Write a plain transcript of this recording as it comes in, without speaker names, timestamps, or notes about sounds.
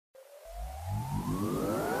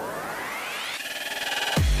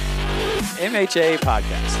MHA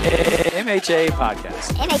Podcast. MHA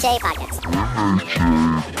Podcast. MHA Podcast.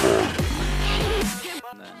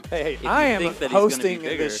 Hey, I am hosting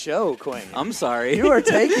this show, Quinn. I'm sorry. You are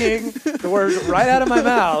taking the words right out of my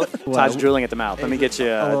mouth. Todd's drooling at the mouth. Let me get you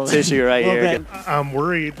a tissue right here. I'm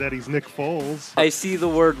worried that he's Nick Foles. I see the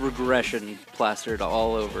word regression plastered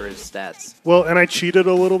all over his stats. Well, and I cheated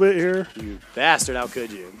a little bit here. You bastard, how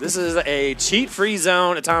could you? This is a cheat-free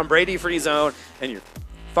zone, a Tom Brady-free zone, and you're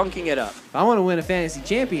funking it up. If I want to win a fantasy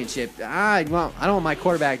championship, I don't want my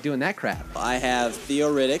quarterback doing that crap. I have Theo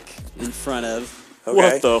Riddick in front of. Okay.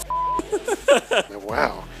 What the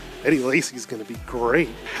Wow. Eddie Lacy's going to be great.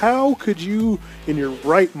 How could you, in your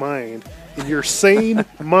right mind, in your sane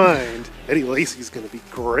mind, Eddie Lacy's going to be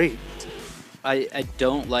great? I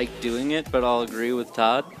don't like doing it, but I'll agree with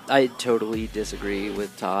Todd. I totally disagree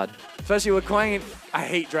with Todd. Especially with Quain. I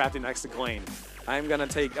hate drafting next to Quain. I'm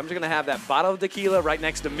just gonna have that bottle of tequila right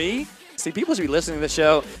next to me. See, people should be listening to the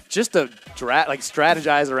show just to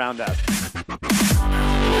strategize around us.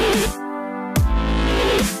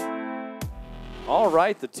 All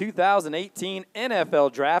right, the 2018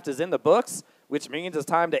 NFL Draft is in the books, which means it's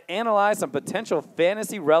time to analyze some potential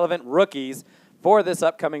fantasy-relevant rookies for this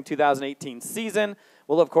upcoming 2018 season.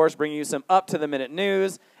 We'll, of course, bring you some up-to-the-minute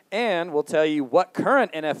news, and we'll tell you what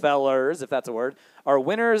current NFLers, if that's a word, are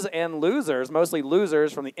winners and losers, mostly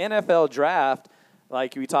losers from the NFL Draft,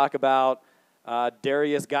 like we talk about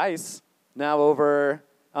Darius Geis now over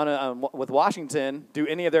with Washington. Do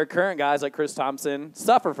any of their current guys like Chris Thompson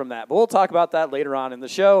suffer from that? But we'll talk about that later on in the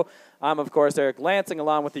show. I'm, of course, Eric Lansing,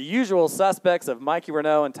 along with the usual suspects of Mikey,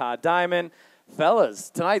 Reneau, and Todd Diamond. Fellas,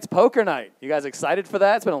 tonight's poker night. You guys excited for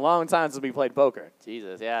that? It's been a long time since we played poker.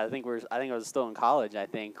 Jesus, yeah, I think I was still in college. I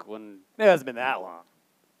think when It hasn't been that long.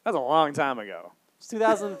 That was a long time ago.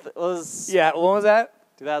 2000 was Yeah, when was that?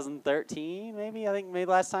 2013 maybe. I think maybe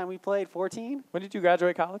last time we played 14. When did you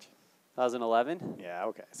graduate college? 2011. Yeah,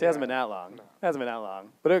 okay. So it hasn't been that long. It hasn't been that long.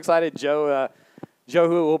 But I'm excited. Joe,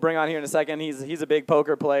 who we'll bring on here in a second, he's a big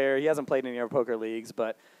poker player. He hasn't played in any other poker leagues,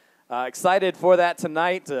 but excited for that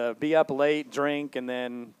tonight to be up late, drink, and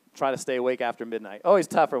then try to stay awake after midnight. Always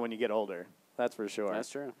tougher when you get older. That's for sure. That's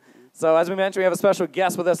true. So as we mentioned, we have a special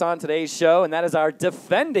guest with us on today's show, and that is our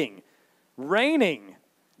defending, reigning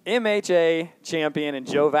MHA champion and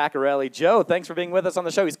Joe Vaccarelli. Joe, thanks for being with us on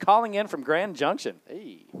the show. He's calling in from Grand Junction.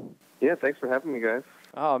 Hey. Yeah, thanks for having me, guys.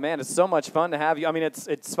 Oh, man, it's so much fun to have you. I mean,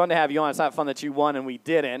 it's fun to have you on. It's not fun that you won and we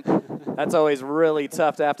didn't. That's always really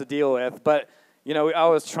tough to have to deal with. But, you know, I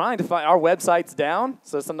was trying to find – our website's down,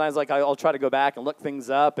 so sometimes, like, I'll try to go back and look things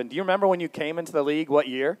up. And do you remember when you came into the league, what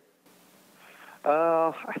year?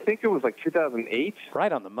 I think it was like 2008.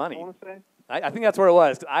 Right on the money. I want to say. I think that's where it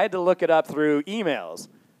was. I had to look it up through emails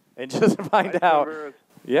and just find out.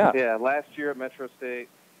 Yeah. Yeah, last year at Metro State.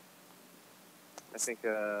 I think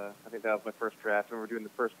that was my first draft. I remember doing the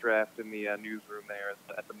first draft in the newsroom there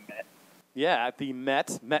at the Met. Yeah, at the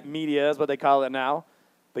Met Media is what they call it now.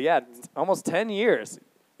 But yeah, almost 10 years.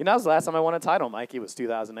 You know, that was the last time I won a title, Mikey, was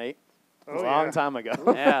 2008. It was a long time ago.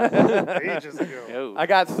 Yeah. Ages ago. I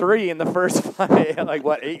got 3 in the first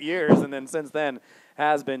 8 years, and then since then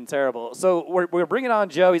has been terrible. So we're bringing on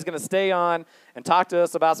Joe. He's going to stay on and talk to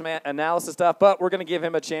us about some analysis stuff, but we're going to give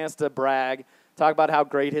him a chance to brag, talk about how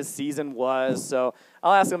great his season was. So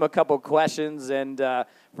I'll ask him a couple questions. And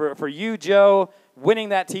for you, Joe, winning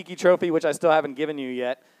that Tiki Trophy, which I still haven't given you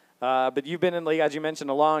yet, but you've been in the league, as you mentioned,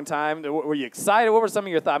 a long time. Were you excited? What were some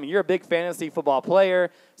of your thoughts? I mean, you're a big fantasy football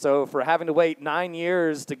player, so for having to wait 9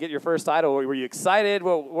 years to get your first title, were you excited?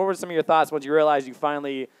 What were some of your thoughts once you realized you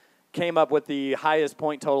finally came up with the highest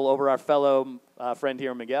point total over our fellow friend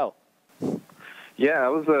here, Miguel? Yeah, I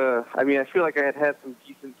was. I mean, I feel like I had some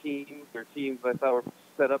decent teams or teams I thought were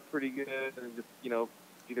set up pretty good, and just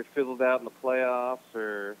either fizzled out in the playoffs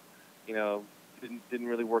or didn't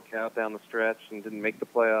really work out down the stretch and didn't make the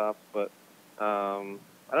playoffs. But I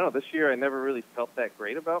don't know. This year I never really felt that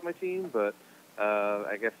great about my team, but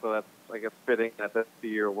I guess fitting that the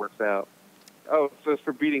year works out. Oh, so it's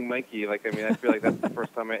for beating Mikey. I feel like that's the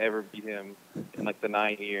first time I ever beat him in the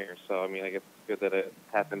 9 years. So I mean, I guess it's good that it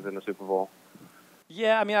happens in the Super Bowl.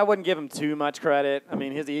 Yeah, I mean, I wouldn't give him too much credit. I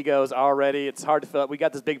mean, his ego is already, it's hard to fill up. We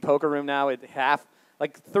got this big poker room now at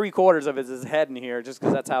three-quarters of it is his head in here, just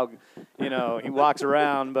because that's how, he walks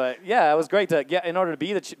around. But, yeah, it was great to get, in order to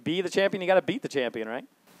be the champion, you got to beat the champion, right?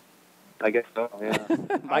 I guess so,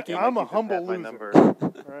 yeah. Mikey, I'm a humble loser.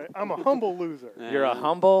 Right? I'm a humble loser. You're a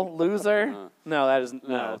humble loser? No, that is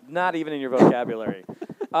not even in your vocabulary.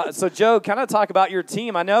 So, Joe, kind of talk about your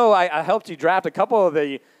team. I know I helped you draft a couple of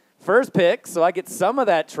the first pick, so I get some of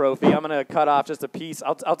that trophy. I'm going to cut off just a piece.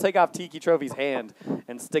 I'll take off Tiki Trophy's hand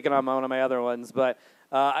and stick it on one of my other ones. But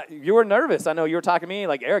you were nervous. I know you were talking to me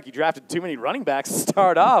like, Eric, you drafted too many running backs to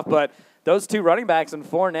start off. But those two running backs in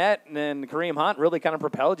Fournette and Kareem Hunt really kind of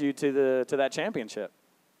propelled you to that championship.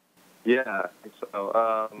 Yeah, I think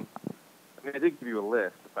so. I did give you a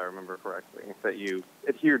list, if I remember correctly, that you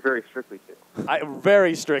adhered very strictly to.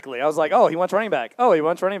 Very strictly. I was like, oh, he wants running back. Oh, he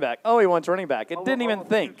wants running back. Oh, he wants running back. It didn't even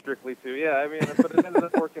think. Strictly to, yeah. But it ended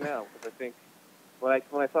up working out. Because I think when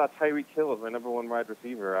I saw Tyreek Hill as my number one wide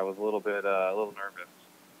receiver, I was a little nervous.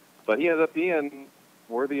 But he ended up being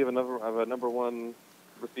worthy of a number one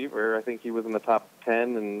receiver. I think he was in the top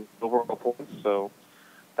 10 in overall points. So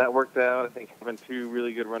that worked out. I think having two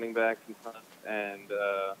really good running backs in Hunt and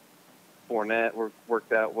Fournette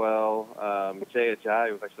worked out well. Jay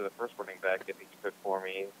Ajayi was actually the first running back I think he took for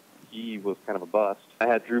me. He was kind of a bust. I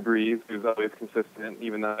had Drew Brees, who's always consistent,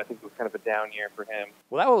 even though I think it was kind of a down year for him.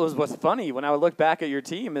 Well, that was what's funny when I would look back at your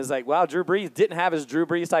team is like, wow, Drew Brees didn't have his Drew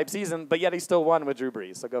Brees type season, but yet he still won with Drew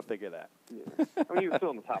Brees. So go figure that. Yeah. He was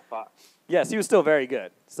still in the top 5. Yes, he was still very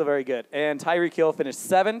good. Still very good. And Tyreek Hill finished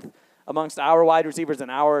 7th amongst our wide receivers in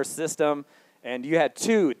our system. And you had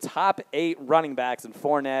 2 top 8 running backs in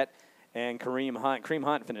Fournette and Kareem Hunt. Kareem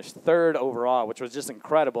Hunt finished 3rd overall, which was just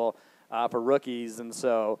incredible for rookies. And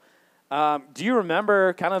so do you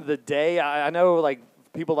remember kind of the day? I know, like,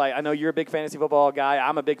 people I know you're a big fantasy football guy.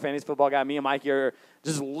 I'm a big fantasy football guy. Me and Mikey are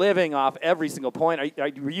just living off every single point.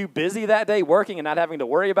 Were you busy that day working and not having to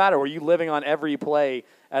worry about it, or were you living on every play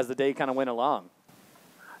as the day kind of went along?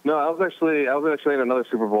 No, I was actually in another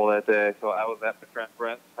Super Bowl that day. So I was at my friend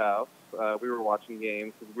Brent's house. We were watching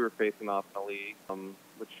games because we were facing off in a league,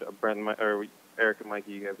 which Eric and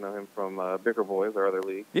Mikey, you guys know him from Bicker Boys, our other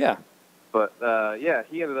league. Yeah. But,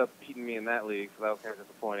 he ended up beating me in that league, so that was kind of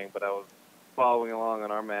disappointing. But I was following along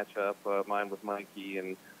on our matchup, mine with Mikey.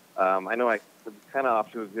 And I know I was kind of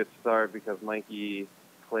off to a good start because Mikey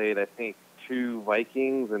played, I think, 2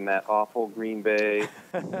 Vikings in that awful Green Bay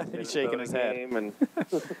He's shaking his head. game. And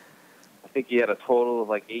I think he had a total of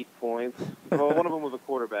like 8 points. Well, one of them was a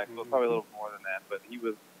quarterback, so it was probably a little more than that. But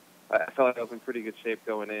I felt like I was in pretty good shape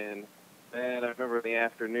going in. And I remember in the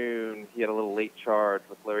afternoon, he had a little late charge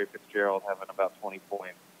with Larry Fitzgerald having about 20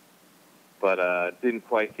 points. But didn't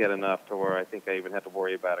quite get enough to where I think I even had to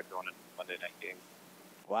worry about it going into the Monday night game.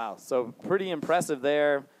 Wow. So pretty impressive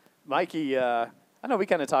there. Mikey, I know we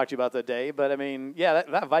kind of talked to you about the day, but, I mean, yeah,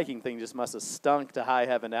 that Viking thing just must have stunk to high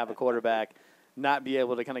heaven to have a quarterback not be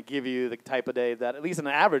able to kind of give you the type of day that at least an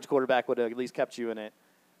average quarterback would have at least kept you in it.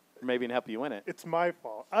 Maybe help you win it. It's my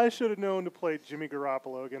fault. I should have known to play Jimmy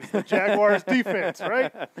Garoppolo against the Jaguars defense,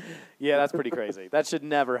 right? Yeah, that's pretty crazy. That should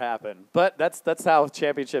never happen. But that's how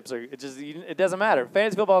championships are. It doesn't matter.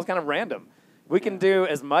 Fantasy football is kind of random. We can do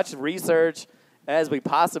as much research as we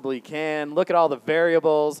possibly can, look at all the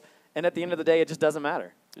variables, and at the end of the day, it just doesn't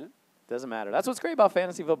matter. Yeah. Doesn't matter. That's what's great about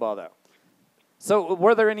fantasy football, though. So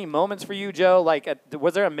were there any moments for you, Joe? Like,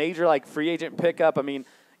 was there a major, like, free agent pickup? I mean,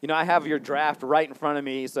 you know, I have your draft right in front of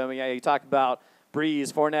me. So, you talk about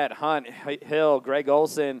Brees, Fournette, Hunt, Hill, Greg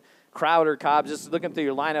Olsen, Crowder, Cobb, just looking through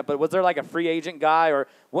your lineup. But was there like a free agent guy, or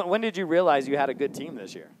when did you realize you had a good team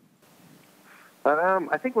this year?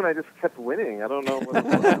 I think when I just kept winning. I don't know what it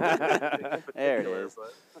was. There it is.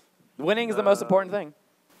 Winning is the most important thing.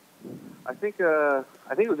 I think it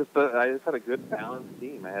was just I just had a good balanced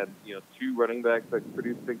team. I had 2 running backs that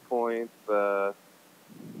produced big points. I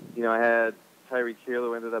had Tyreek Hill,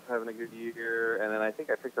 who ended up having a good year, and then I think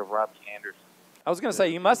I picked up Robbie Anderson. I was going to say,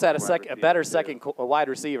 you must have had a better second wide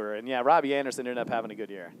receiver, and yeah, Robbie Anderson ended up having a good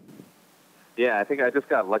year. Yeah, I think I just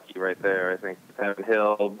got lucky right there. I think having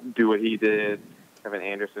Hill do what he did, having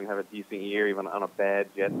Anderson have a decent year, even on a bad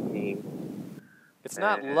Jets team. It's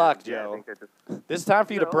not luck, Joe. This is time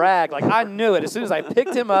for you to brag. Like, I knew it. As soon as I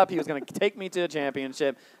picked him up, he was going to take me to a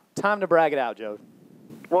championship. Time to brag it out, Joe.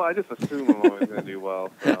 Well, I just assume I'm always going to do well,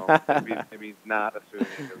 so maybe not assuming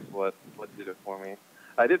is what did it for me.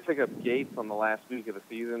 I did pick up Gates on the last week of the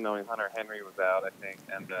season, knowing Hunter Henry was out, I think,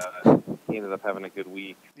 and he ended up having a good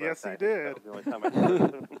week. Yes, he did. That was the only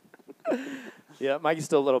time Yeah, Mikey's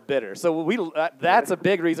still a little bitter. So that's a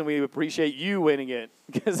big reason we appreciate you winning it,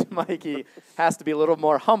 because Mikey has to be a little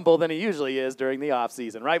more humble than he usually is during the off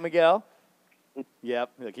season, right, Miguel?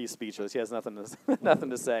 Yep, look, he's speechless. He has nothing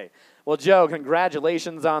to say. Well, Joe,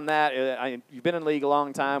 congratulations on that. You've been in the league a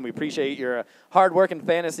long time. We appreciate you're a hard-working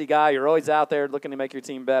fantasy guy. You're always out there looking to make your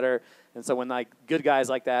team better. And so when good guys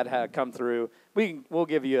like that come through, we'll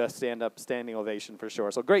give you a standing ovation for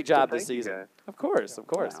sure. So great job this season. Guys. Of course.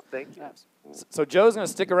 Wow, thank you. So Joe's going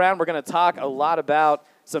to stick around. We're going to talk a lot about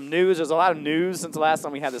some news. There's a lot of news since the last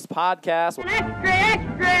time we had this podcast. Extra,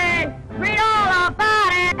 extra, read all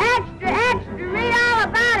about it. Extra, extra, read all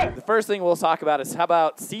about it. The first thing we'll talk about is how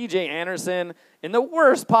about C.J. Anderson in the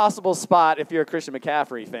worst possible spot if you're a Christian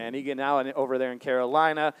McCaffrey fan. He get now over there in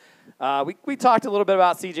Carolina. We talked a little bit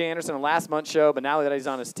about C.J. Anderson in last month's show, but now that he's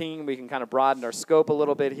on his team, we can kind of broaden our scope a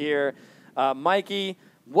little bit here. Mikey,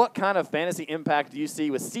 what kind of fantasy impact do you see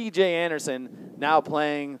with C.J. Anderson now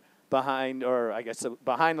playing behind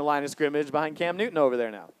the line of scrimmage behind Cam Newton over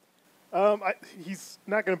there now? He's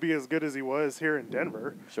not going to be as good as he was here in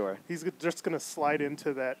Denver. Sure. He's just going to slide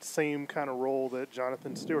into that same kind of role that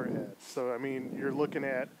Jonathan Stewart had. So, I mean, you're looking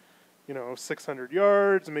at, 600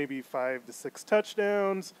 yards, maybe 5 to 6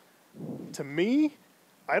 touchdowns. To me,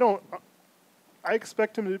 I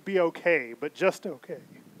expect him to be okay, but just okay.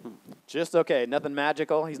 Just okay. Nothing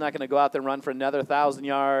magical. He's not going to go out there and run for another 1,000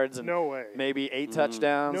 yards. And no way. Maybe 8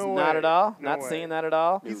 touchdowns. No not way. at all. No not way. seeing that at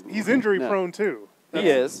all. He's injury prone too. He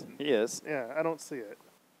is. Yeah, I don't see it.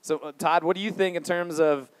 So, Todd, what do you think in terms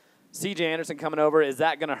of C.J. Anderson coming over? Is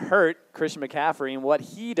that going to hurt Christian McCaffrey and what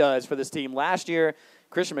he does for this team? Last year,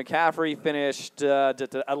 Christian McCaffrey finished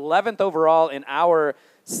 11th overall in our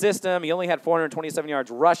system. He only had 427 yards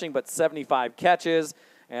rushing, but 75 catches,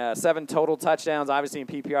 7 total touchdowns. Obviously, in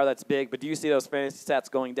PPR, that's big. But do you see those fantasy stats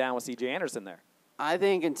going down with C.J. Anderson there? I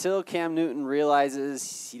think until Cam Newton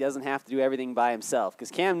realizes he doesn't have to do everything by himself, because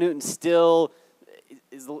Cam Newton still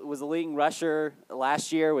was the leading rusher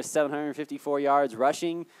last year with 754 yards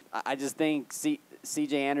rushing. I just think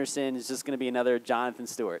C.J. Anderson is just going to be another Jonathan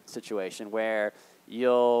Stewart situation where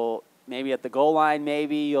you'll maybe at the goal line,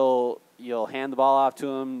 maybe you'll hand the ball off to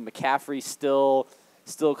him. McCaffrey's still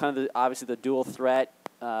kind of obviously the dual threat,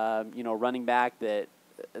 running back that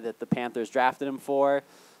the Panthers drafted him for.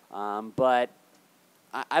 But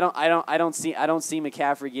I don't see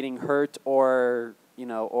McCaffrey getting hurt or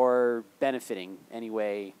benefiting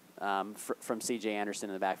anyway from C.J. Anderson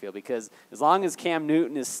in the backfield, because as long as Cam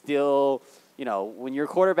Newton is still, when your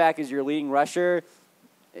quarterback is your leading rusher,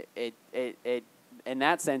 it in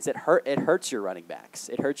that sense it hurts your running backs.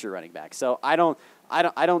 It hurts your running backs. So I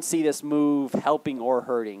don't see this move helping or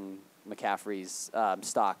hurting McCaffrey's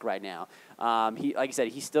stock right now. He, like I said,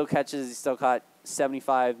 he still caught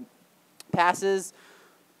 75 passes,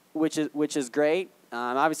 which is great.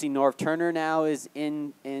 Obviously, Norv Turner now is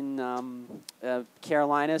in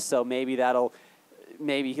Carolina, so maybe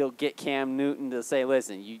he'll get Cam Newton to say,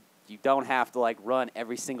 listen, you don't have to run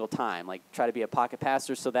every single time, try to be a pocket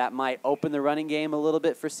passer. So that might open the running game a little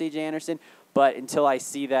bit for C.J. Anderson. But until I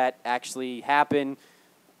see that actually happen,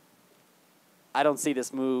 I don't see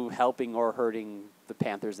this move helping or hurting the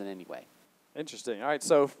Panthers in any way. Interesting. All right,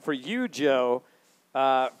 so for you, Joe,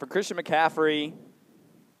 for Christian McCaffrey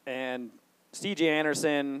and C.J.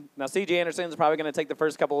 Anderson. Now, C.J. Anderson is probably going to take the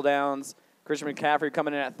first couple of downs. Christian McCaffrey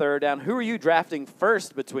coming in at third down. Who are you drafting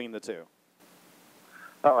first between the two?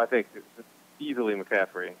 Oh, I think it's easily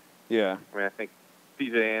McCaffrey. Yeah. I mean, I think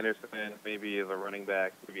C.J. Anderson maybe is a running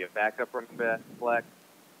back, maybe a backup running back flex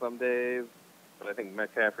some days, but I think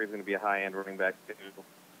McCaffrey is going to be a high-end running back too.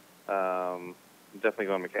 Definitely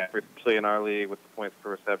going McCaffrey, especially in our league with the points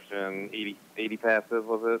per reception, 80 passes,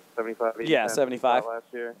 was it? 75, 80 Yeah, passes 75. last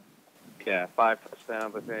year. Yeah, 5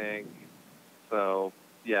 touchdowns, I think. So,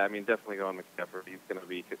 yeah, I mean, definitely going McCaffrey. He's going to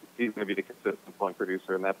be the consistent point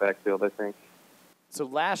producer in that backfield, I think. So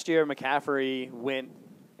last year, McCaffrey went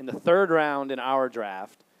in the third round in our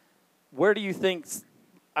draft. Where do you think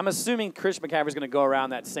 – I'm assuming Christian McCaffrey is going to go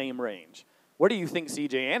around that same range. Where do you think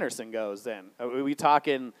C.J. Anderson goes then? Are we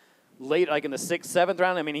talking late, in the 6th, 7th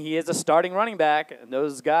round? I mean, he is a starting running back, and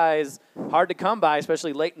those guys hard to come by,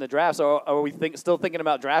 especially late in the draft. So are we still thinking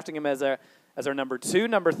about drafting him as our number 2,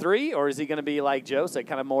 number 3, or is he going to be like Joe said,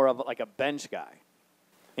 kind of more of a bench guy?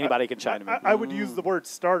 Anybody can chime in. I would use the word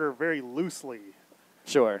starter very loosely.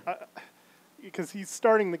 Sure. Because he's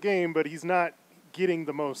starting the game, but he's not getting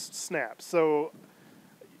the most snaps. So,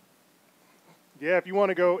 yeah, if you want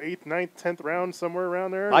to go 8th, 9th, 10th round, somewhere around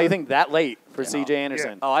there. Oh, you think that late for C.J.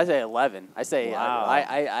 Anderson? Oh, I say 11. I say Wow.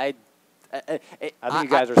 I think you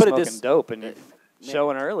guys are smoking dope and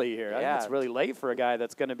showing early here. I think Yeah. it's really late for a guy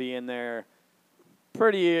that's going to be in there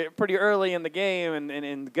pretty early in the game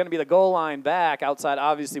and going to be the goal line back outside,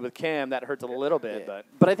 obviously, with Cam. That hurts a little bit.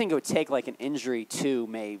 But I think it would take an injury too,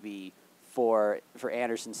 maybe, for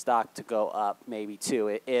Anderson's stock to go up, maybe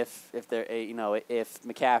too. If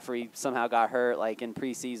McCaffrey somehow got hurt in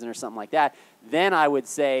preseason or something like that, then I would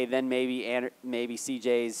say maybe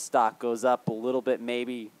CJ's stock goes up a little bit,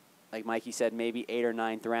 maybe like Mikey said, maybe 8th or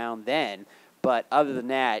 9th round then. But other than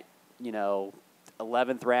that,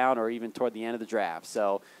 11th round or even toward the end of the draft.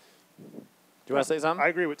 So Do you want to say something? I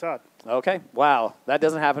agree with Todd. Okay. Wow. That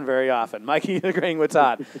doesn't happen very often. Mikey agreeing with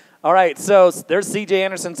Todd. All right. So there's C.J.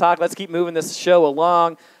 Anderson talk. Let's keep moving this show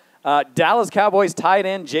along. Dallas Cowboys tight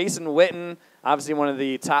end Jason Witten, obviously one of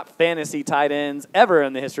the top fantasy tight ends ever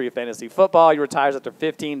in the history of fantasy football. He retires after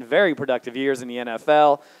 15 very productive years in the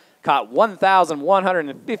NFL. Caught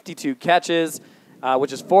 1,152 catches,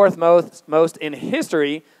 which is fourth most in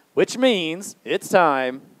history, which means it's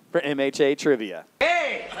time for MHA Trivia.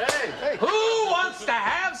 Hey, who wants to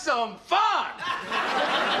have some fun?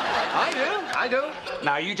 I do.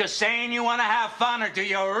 Now, you just saying you want to have fun, or do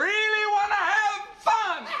you really want to have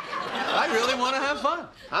fun? I really want to have fun.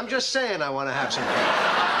 I'm just saying I want to have some fun.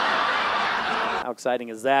 How exciting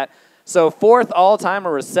is that? So fourth all-time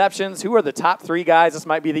receptions. Who are the top three guys? This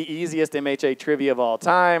might be the easiest MHA trivia of all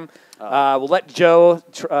time. We'll let Joe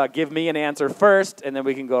give me an answer first, and then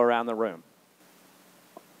we can go around the room.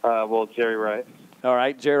 Well, Jerry Rice. All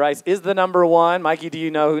right, Jerry Rice is the number one. Mikey, do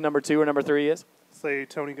you know who number 2 or number 3 is? Say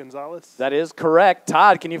Tony Gonzalez. That is correct.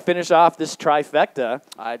 Todd, can you finish off this trifecta?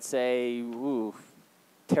 I'd say,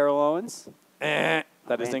 Terrell Owens. That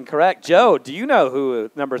is incorrect. Joe, do you know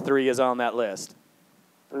who number 3 is on that list?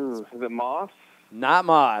 Ooh, is it Moss? Not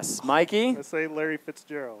Moss. Mikey? Let's say Larry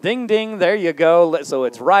Fitzgerald. Ding, ding. There you go. So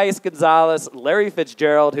it's Rice, Gonzalez, Larry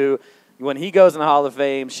Fitzgerald, who, when he goes in the Hall of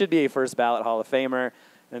Fame, should be a first ballot Hall of Famer.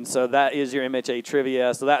 And so that is your MHA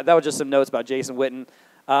trivia. So that was just some notes about Jason Witten.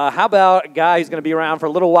 How about a guy who's going to be around for a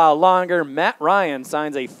little while longer? Matt Ryan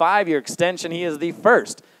signs a 5-year extension. He is the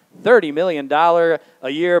first $30 million a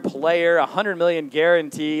year player, $100 million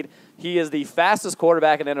guaranteed. He is the fastest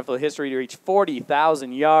quarterback in NFL history to reach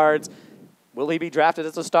 40,000 yards. Will he be drafted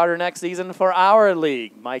as a starter next season for our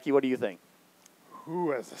league? Mikey, what do you think?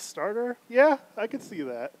 Who as a starter? Yeah, I could see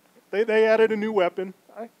that. They added a new weapon.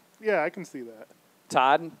 I can see that.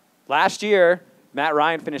 Todd, last year, Matt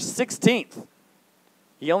Ryan finished 16th.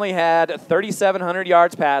 He only had 3,700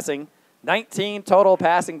 yards passing, 19 total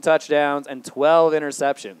passing touchdowns, and 12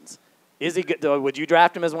 interceptions. Is he good? Would you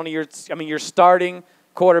draft him as one of your starting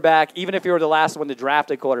quarterback? Even if you were the last one to draft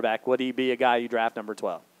a quarterback, would he be a guy you draft number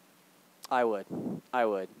 12? I would.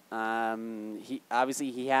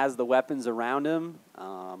 He has the weapons around him,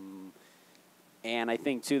 and I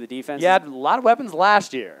think too the defense. He had a lot of weapons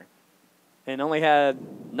last year, and only had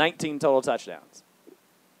 19 total touchdowns.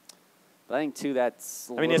 But I think too that's.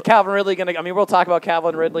 Is Calvin Ridley going to? We'll talk about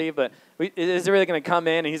Calvin Ridley, but is he really going to come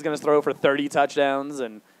in and he's going to throw for 30 touchdowns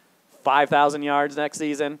and 5,000 yards next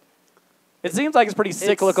season? It seems like it's pretty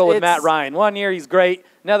cyclical with Matt Ryan. One year he's great,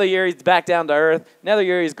 another year he's back down to earth, another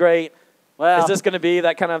year he's great. Well, is this going to be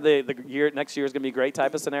that kind of the year next year is going to be a great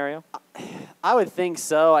type of scenario? I would think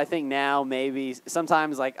so. I think now maybe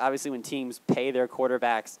sometimes obviously when teams pay their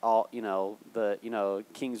quarterbacks the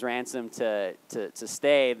king's ransom to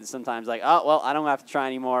stay, sometimes I don't have to try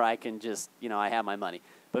anymore. I can just I have my money.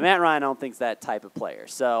 But Matt Ryan I don't think's that type of player.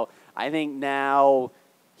 So I think now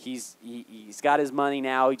he's got his money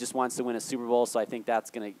now. He just wants to win a Super Bowl. So I think that's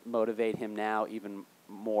going to motivate him now even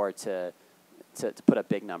more to put up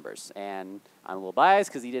big numbers. And I'm a little biased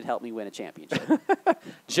because he did help me win a championship.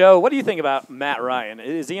 Joe, what do you think about Matt Ryan?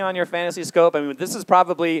 Is he on your fantasy scope? This is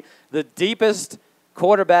probably the deepest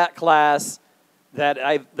quarterback class that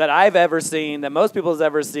I've ever seen, that most people have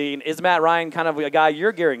ever seen. Is Matt Ryan kind of a guy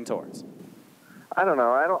you're gearing towards? I don't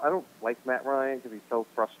know. I don't like Matt Ryan because he's so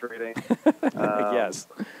frustrating. Yes.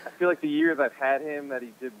 I feel like the years I've had him that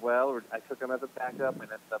he did well, or I took him as a backup and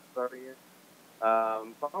ended up starting it.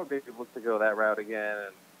 So I would maybe look to go that route again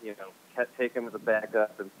and, take him as a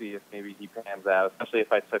backup and see if maybe he pans out, especially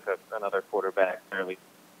if I took another quarterback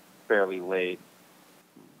fairly late.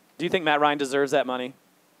 Do you think Matt Ryan deserves that money?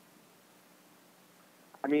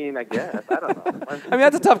 I guess. I don't know.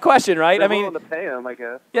 That's a tough question, right? They're willing to pay him, I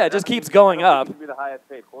guess. Yeah, it just keeps going up. He'll be the highest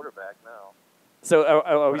paid quarterback now. So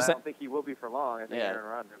are we I saying? don't think he will be for long. I think Aaron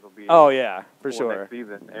Rodgers will be. Oh yeah, for sure. Next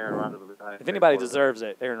season, Aaron Rodgers will be the highest. If anybody deserves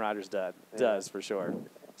it, Aaron Rodgers does for sure.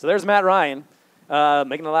 So there's Matt Ryan,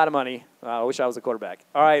 making a lot of money. I wish I was a quarterback.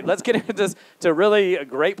 All right, let's get into this to really a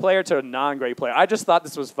great player to a non-great player. I just thought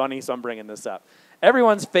this was funny, so I'm bringing this up.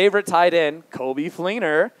 Everyone's favorite tight end, Coby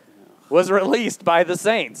Fleener, was released by the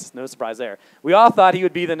Saints. No surprise there. We all thought he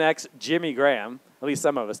would be the next Jimmy Graham. At least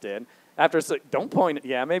some of us did. Don't point.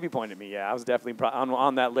 Yeah, maybe point at me. Yeah, I was definitely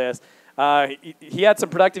on that list. He had some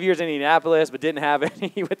productive years in Indianapolis, but didn't have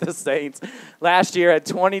any with the Saints. Last year, had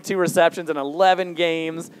 22 receptions in 11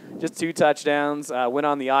 games, just 2 touchdowns. Went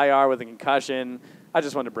on the IR with a concussion. I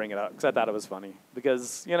just wanted to bring it up because I thought it was funny.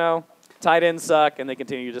 Because, tight ends suck, and they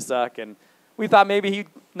continue to suck. And we thought maybe he'd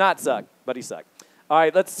not suck, but he sucked. All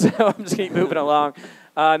right, let's just keep moving along.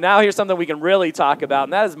 Now here's something we can really talk about,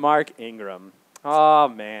 and that is Mark Ingram. Oh,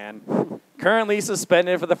 man. Currently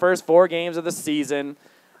suspended for the first 4 games of the season.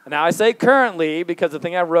 Now, I say currently because the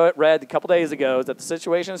thing I read a couple days ago is that the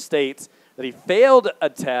situation states that he failed a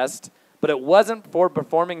test, but it wasn't for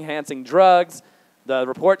performance-enhancing drugs. The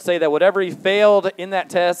reports say that whatever he failed in that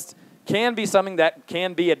test can be something that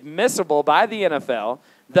can be admissible by the NFL,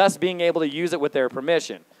 thus being able to use it with their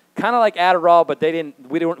permission. Kind of like Adderall, but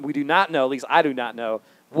we do not know, at least I do not know,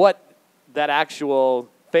 what that actual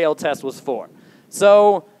failed test was for.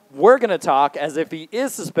 So we're going to talk as if he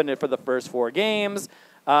is suspended for the first 4 games.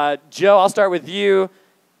 Joe, I'll start with you.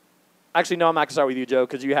 Actually, no, I'm not going to start with you, Joe,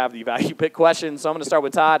 because you have the value pick question. So I'm going to start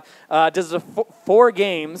with Todd. Does the 4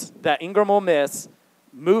 games that Ingram will miss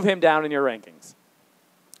move him down in your rankings?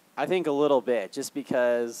 I think a little bit, just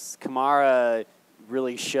because Kamara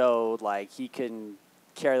really showed like he can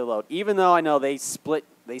carry the load. Even though I know they split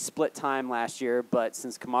time last year, but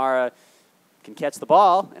since Kamara can catch the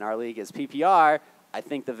ball in our league as PPR, I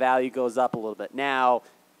think the value goes up a little bit. Now,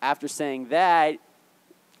 after saying that,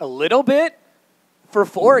 a little bit for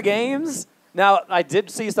 4 games? Now, I did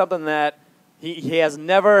see something that he has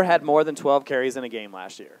never had more than 12 carries in a game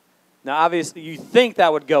last year. Now, obviously, you think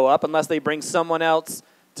that would go up unless they bring someone else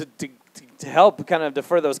to help kind of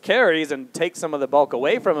defer those carries and take some of the bulk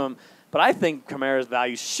away from him. But I think Kamara's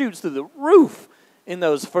value shoots through the roof in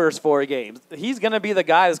those first 4 games. He's going to be the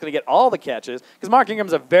guy that's going to get all the catches because Mark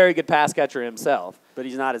Ingram's a very good pass catcher himself. But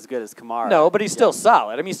he's not as good as Kamara. No, but he's still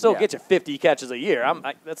solid. I mean, he still gets you 50 catches a year.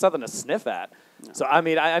 That's nothing to sniff at. No. So, I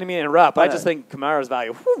mean, I didn't mean to interrupt. I just think Kamara's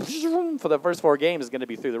value for the first 4 games is going to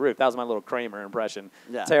be through the roof. That was my little Kramer impression.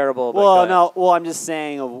 Yeah. Terrible. Well, no. Well, I'm just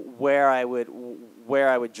saying where I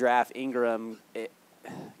would draft Ingram,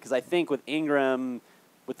 because I think with Ingram,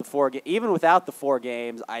 with the even without the 4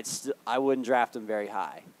 games, I wouldn't draft him very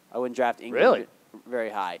high. I wouldn't draft Ingram very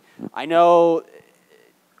high. I know,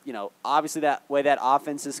 obviously that way that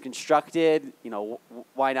offense is constructed,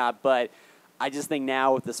 why not? But I just think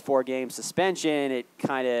now with this 4-game suspension, it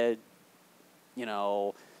kind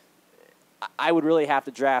of, I would really have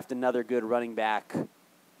to draft another good running back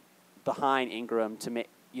behind Ingram to make,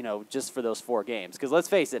 just for those 4 games. Because let's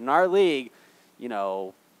face it, in our league,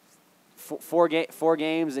 4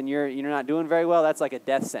 games and you're not doing very well, that's like a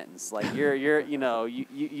death sentence. Like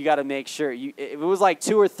you got to make sure. If it was like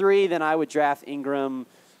 2 or 3, then I would draft Ingram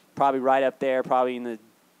probably right up there, probably in the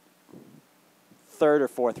 3rd or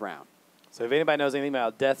 4th round. So if anybody knows anything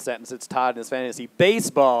about death sentence, it's Todd and his fantasy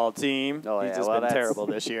baseball team. Oh, yeah. He's just been terrible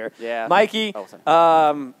this year. Yeah. Mikey,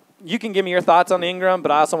 you can give me your thoughts on Ingram,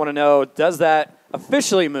 but I also want to know, does that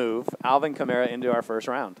officially move Alvin Kamara into our first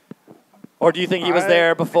round? Or do you think he was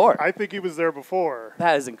there before? I think he was there before.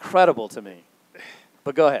 That is incredible to me.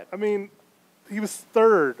 But go ahead. I mean, he was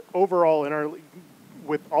 3rd overall in our league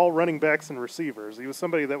with all running backs and receivers. He was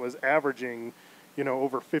somebody that was averaging,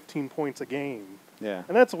 over 15 points a game. Yeah.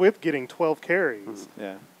 And that's with getting 12 carries.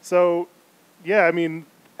 Yeah. So, yeah, I mean,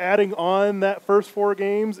 adding on that first 4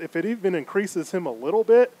 games, if it even increases him a little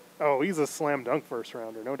bit, he's a slam dunk first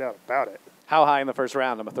rounder, no doubt about it. How high in the first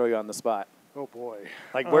round? I'm going to throw you on the spot. Oh, boy.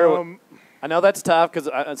 Like where? I know that's tough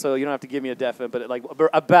so you don't have to give me a definite, but like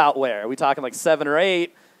about where? Are we talking like 7 or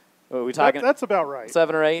 8? Are we talking? That's about right.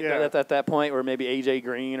 7 or 8 yeah. at that point, or maybe A.J.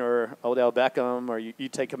 Green or Odell Beckham, or you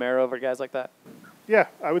take Kamara over guys like that? Yeah,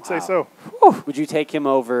 I would say so. Whew. Would you take him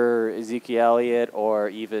over Ezekiel Elliott or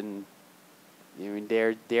even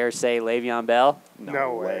dare say Le'Veon Bell?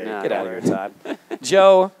 No way. No, Get out of here, Todd.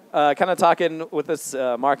 Joe, kind of talking with this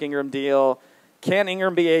Mark Ingram deal. Can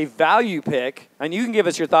Ingram be a value pick? And you can give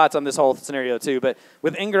us your thoughts on this whole scenario too. But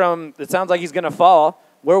with Ingram, it sounds like he's going to fall.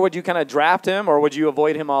 Where would you kind of draft him, or would you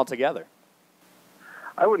avoid him altogether?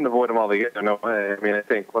 I wouldn't avoid him altogether, no way. I mean, I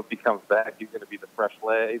think once he comes back, he's going to be the fresh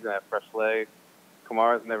leg. He's going to have fresh legs.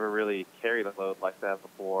 Kamara's never really carried a load like that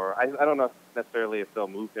before. I don't know necessarily if they'll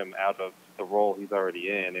move him out of the role he's already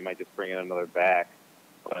in. They might just bring in another back,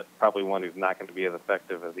 but probably one who's not going to be as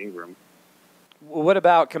effective as Ingram. What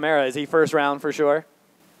about Kamara? Is he first round for sure?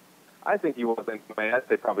 I think he was anyway. I'd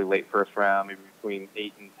say probably late first round, maybe between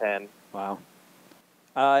 8 and 10. Wow.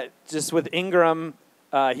 Just with Ingram,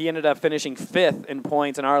 he ended up finishing 5th in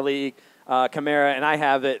points in our league. Kamara, and I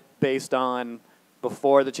have it based on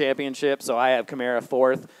before the championship, so I have Kamara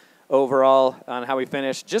 4th overall on how we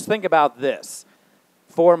finished. Just think about this.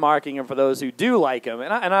 For Mark Ingram, for those who do like him,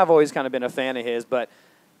 and I've always kind of been a fan of his, but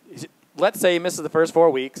let's say he misses the first 4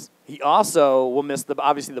 weeks. He also will miss,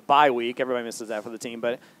 obviously, the bye week. Everybody misses that for the team,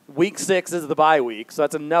 but week 6 is the bye week, so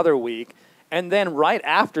that's another week. And then right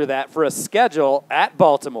after that, for a schedule at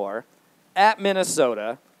Baltimore, at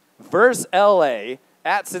Minnesota, versus L.A.,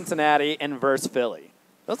 at Cincinnati, and versus Philly.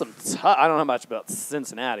 those are some tough. I don't know much about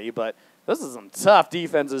Cincinnati, but those are some tough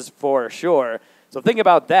defenses for sure. So think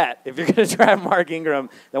about that. If you're going to draft Mark Ingram,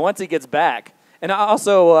 then once he gets back, and I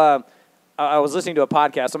was listening to a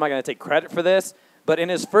podcast. So I'm not going to take credit for this, but in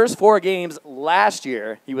his first 4 games last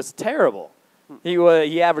year, he was terrible.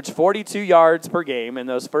 He averaged 42 yards per game in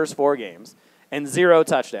those first 4 games and 0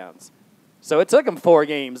 touchdowns. So it took him 4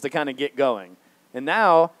 games to kind of get going. And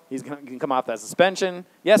now he's going to come off that suspension.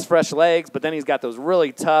 Yes, fresh legs, but then he's got those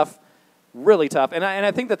really tough. And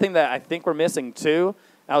I think the thing that I think we're missing too,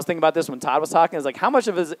 I was thinking about this when Todd was talking, is like how much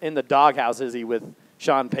of his in the doghouse is he with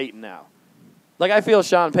Sean Payton now? Like I feel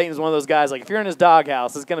Sean Payton is one of those guys, like if you're in his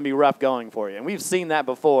doghouse, it's going to be rough going for you. And we've seen that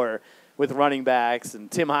before with running backs and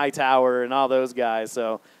Tim Hightower and all those guys.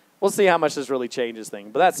 So we'll see how much this really changes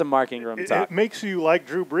things. But that's some Mark Ingram talk. It makes you like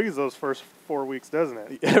Drew Brees those first 4 weeks, doesn't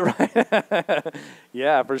it? Yeah, right.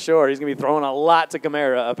 Yeah, for sure. He's going to be throwing a lot to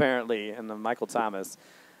Kamara, apparently, and the Michael Thomas.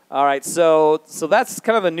 All right, so that's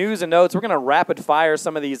kind of the news and notes. We're going to rapid fire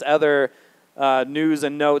some of these other news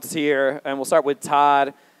and notes here, and we'll start with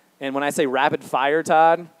Todd. And when I say rapid fire,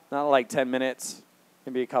 Todd, not like 10 minutes,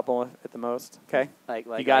 maybe a couple at the most. Okay, Like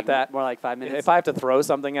you got that? More like 5 minutes. If I have to throw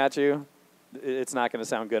something at you, it's not going to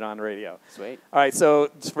sound good on radio. Sweet. All right,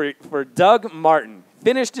 so for Doug Martin,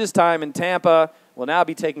 finished his time in Tampa, will now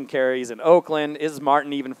be taking carries in Oakland. Is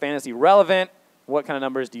Martin even fantasy relevant? What kind of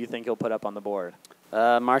numbers do you think he'll put up on the board?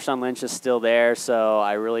 Marshawn Lynch is still there, so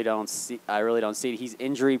I really don't see it. He's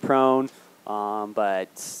injury prone,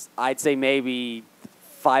 but I'd say maybe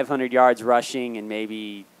 500 yards rushing and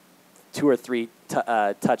maybe 2 or 3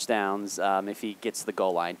 touchdowns if he gets to the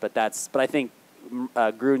goal line. But I think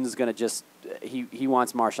Gruden's going to just he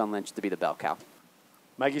wants Marshawn Lynch to be the bell cow.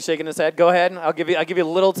 Mikey's shaking his head. Go ahead. I'll give you a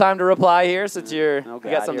little time to reply here since you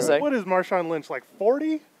got something to say. What is Marshawn Lynch, like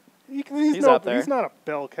 40? He's up there. He's not a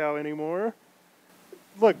bell cow anymore.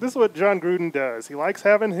 Look, this is what John Gruden does. He likes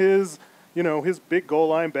having his big goal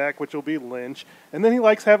line back, which will be Lynch, and then he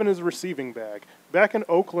likes having his receiving back. Back in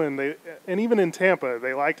Oakland, and even in Tampa,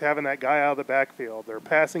 they liked having that guy out of the backfield. Their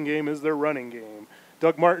passing game is their running game.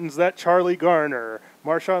 Doug Martin's that Charlie Garner.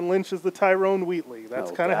 Marshawn Lynch is the Tyrone Wheatley.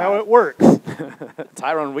 That's kind of how it works.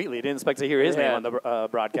 Tyrone Wheatley. Didn't expect to hear his name on the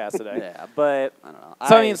broadcast today. Yeah, but I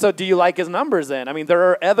don't know. So do you like his numbers then? I mean, there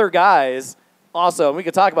are other guys also, and we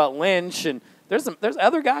could talk about Lynch, and there's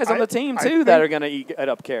other guys on the team too that are going to eat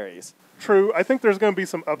up carries. True. I think there's going to be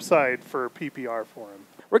some upside for PPR for him.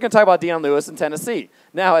 We're going to talk about Deion Lewis in Tennessee.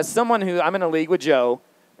 Now, as someone I'm in a league with Joe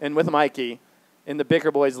and with Mikey in the Bicker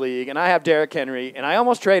Boys League, and I have Derrick Henry, and I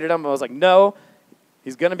almost traded him. I was like, no,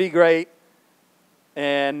 he's going to be great.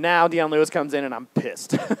 And now Deion Lewis comes in, and I'm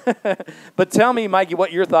pissed. But tell me, Mikey,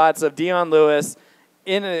 what your thoughts of Deion Lewis?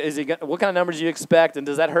 What kind of numbers do you expect, and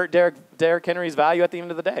does that hurt Derrick Henry's value at the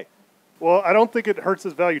end of the day? Well, I don't think it hurts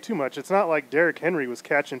his value too much. It's not like Derrick Henry was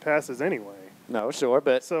catching passes anyway. No, sure,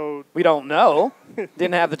 but we don't know.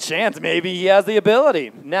 Didn't have the chance. Maybe he has the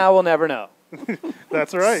ability. Now we'll never know.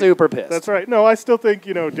 That's right. Super pissed. That's right. No, I still think,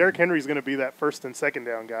 Derrick Henry's going to be that first and second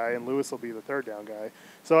down guy, and Lewis will be the third down guy.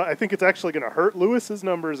 So I think it's actually going to hurt Lewis's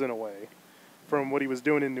numbers in a way from what he was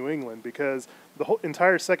doing in New England, because the whole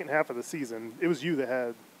entire second half of the season, it was you that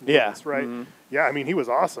had Lewis, right? Mm-hmm. Yeah, I mean, he was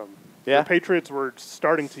awesome. Yeah. The Patriots were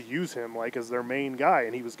starting to use him like as their main guy,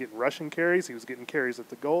 and he was getting rushing carries. He was getting carries at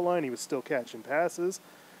the goal line. He was still catching passes.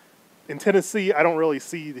 In Tennessee, I don't really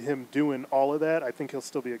see him doing all of that. I think he'll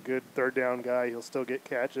still be a good third down guy. He'll still get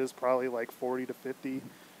catches, probably like 40 to 50.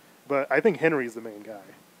 But I think Henry's the main guy.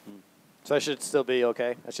 So I should still be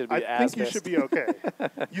okay? I think you should be okay.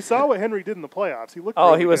 You saw what Henry did in the playoffs. He looked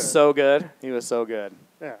he was so good. He was so good.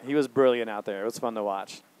 Yeah. He was brilliant out there. It was fun to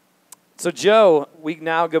watch. So, Joe, we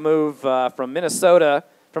now go move from Minnesota,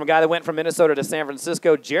 from a guy that went from Minnesota to San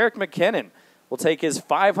Francisco. Jerick McKinnon will take his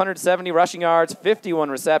 570 rushing yards,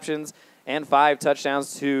 51 receptions, and 5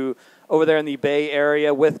 touchdowns to over there in the Bay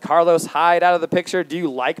Area with Carlos Hyde out of the picture. Do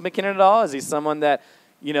you like McKinnon at all? Is he someone that,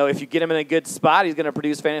 if you get him in a good spot, he's going to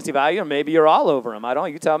produce fantasy value, or maybe you're all over him? I don't know.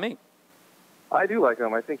 You tell me. I do like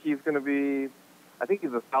him. I think he's going to be – I think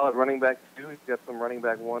he's a solid running back, too. He's got some running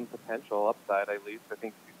back one potential upside, at least. I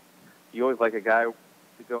think you always like a guy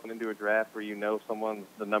going into a draft where someone's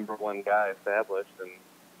the number one guy established, and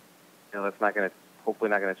that's hopefully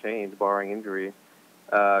not going to change, barring injury.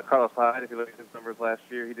 Carlos Hyde, if you look at his numbers last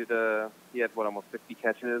year, he had almost 50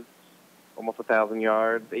 catches, almost 1,000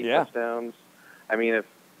 yards, 8 touchdowns. I mean, if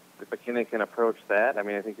McKinnon can approach that,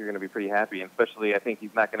 I think you're going to be pretty happy. And especially, I think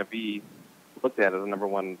he's not going to be looked at as a number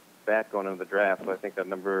one back going into the draft. So I think a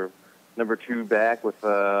number 2 back with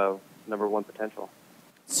number 1 potential.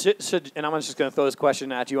 And I'm just going to throw this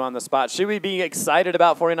question at you on the spot. Should we be excited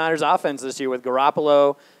about 49ers offense this year with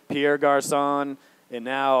Garoppolo, Pierre Garçon, and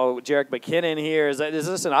now Jerick McKinnon here? Is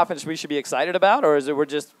this an offense we should be excited about, or is it we're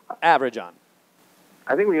just average on?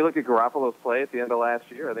 I think when you look at Garoppolo's play at the end of last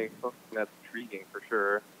year, I think it's something that's intriguing for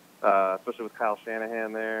sure, especially with Kyle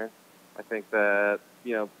Shanahan there. I think that, I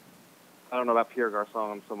don't know about Pierre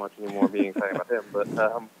Garçon so much anymore being excited about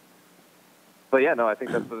him, but yeah, no, I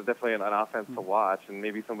think that's definitely an offense to watch, and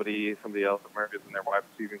maybe somebody else emerges in their wide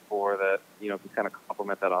receiving core that, can kind of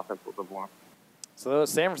complement that offense a little bit more. So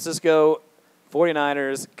San Francisco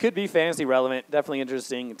 49ers could be fantasy relevant. Definitely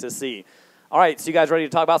interesting to see. All right, so you guys ready to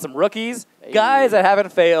talk about some rookies? Hey. Guys that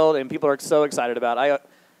haven't failed and people are so excited about.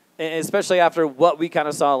 Especially after what we kind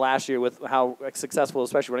of saw last year with how successful,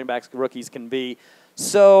 especially running backs, rookies can be.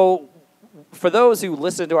 So for those who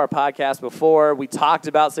listened to our podcast before, we talked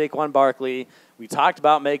about Saquon Barkley. We talked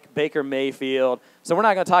about Baker Mayfield. So we're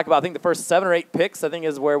not going to talk about, I think, the first 7 or 8 picks, I think,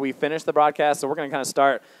 is where we finished the broadcast. So we're going to kind of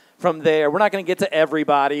start from there. We're not going to get to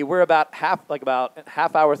everybody. We're about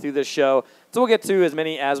half hour through this show. So we'll get to as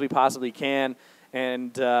many as we possibly can.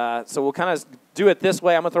 And so we'll kind of do it this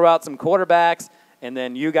way. I'm going to throw out some quarterbacks, and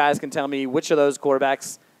then you guys can tell me which of those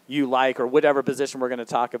quarterbacks you like or whatever position we're going to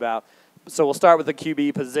talk about. So we'll start with the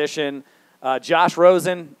QB position. Josh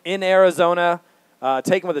Rosen in Arizona,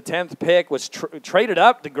 taken with the 10th pick, was traded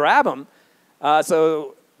up to grab him.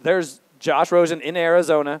 So there's Josh Rosen in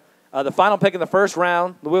Arizona. The final pick in the first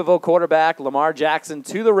round, Louisville quarterback Lamar Jackson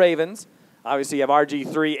to the Ravens. Obviously, you have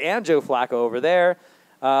RG3 and Joe Flacco over there.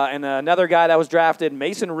 And another guy that was drafted,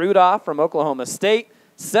 Mason Rudolph from Oklahoma State,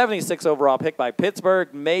 76 overall pick by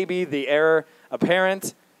Pittsburgh. Maybe the heir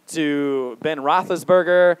apparent to Ben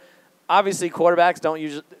Roethlisberger. Obviously, quarterbacks don't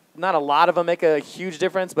usually – not a lot of them make a huge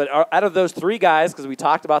difference, but out of those 3 guys, because we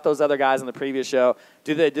talked about those other guys in the previous show,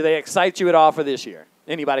 do they excite you at all for this year?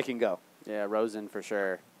 Anybody can go. Yeah, Rosen for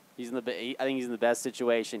sure. I think he's in the best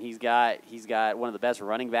situation. He's got one of the best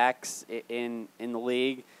running backs in the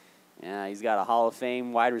league. He's got a Hall of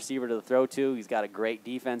Fame wide receiver to throw to. He's got a great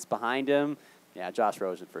defense behind him. Yeah, Josh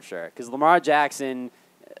Rosen for sure. Because Lamar Jackson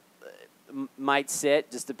might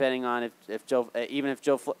sit just depending on unless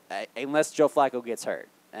Joe Flacco gets hurt.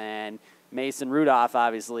 And Mason Rudolph,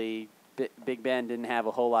 obviously, Big Ben didn't have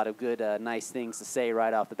a whole lot of good, nice things to say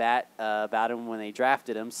right off the bat about him when they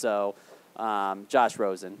drafted him. So Josh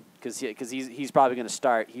Rosen, because he's probably going to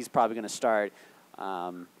start. He's probably going to start.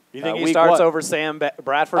 You think he starts over Sam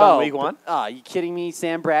Bradford on week 1? Are you kidding me?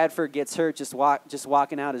 Sam Bradford gets hurt just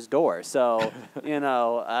walking out his door. So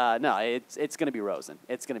no, it's going to be Rosen.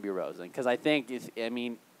 It's going to be Rosen because I think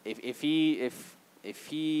if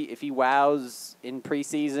he wows in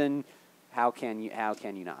preseason, how can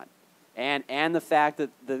you not? And the fact that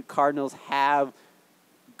the Cardinals have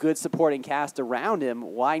good supporting cast around him,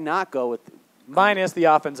 why not go with minus the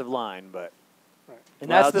offensive line, but and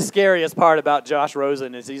that's the scariest part about Josh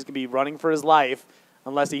Rosen is he's going to be running for his life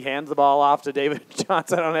unless he hands the ball off to David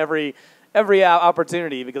Johnson on every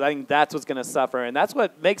opportunity because I think that's what's going to suffer and that's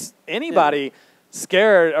what makes anybody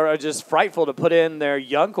scared or just frightful to put in their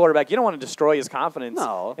young quarterback. You don't want to destroy his confidence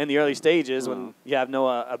in the early stages when you have no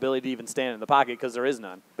ability to even stand in the pocket because there is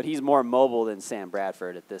none. But he's more mobile than Sam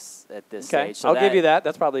Bradford at this stage. So I'll give you that.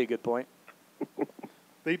 That's probably a good point.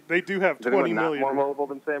 They do have 20 million. More mobile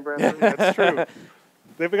than Sam Bradford? That's true.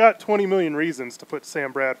 They've got 20 million reasons to put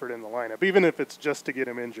Sam Bradford in the lineup, even if it's just to get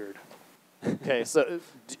him injured. Okay,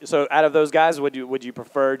 so out of those guys, would you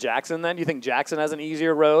prefer Jackson then? Do you think Jackson has an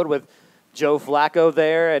easier road with Joe Flacco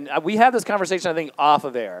there? And we had this conversation, I think, off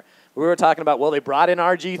of air. We were talking about, they brought in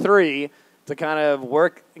RG3 to kind of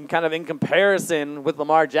work in comparison with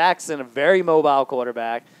Lamar Jackson, a very mobile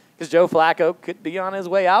quarterback, because Joe Flacco could be on his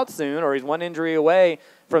way out soon or he's one injury away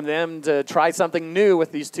from them to try something new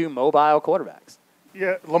with these 2 mobile quarterbacks.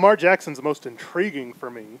 Yeah, Lamar Jackson's the most intriguing for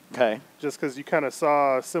me. Okay. Just because you kind of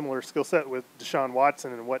saw a similar skill set with Deshaun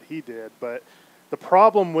Watson and what he did. But the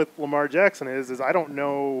problem with Lamar Jackson is I don't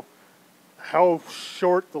know how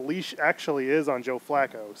short the leash actually is on Joe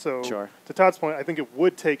Flacco. So to Todd's point, I think it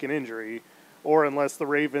would take an injury, or unless the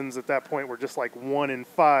Ravens at that point were just like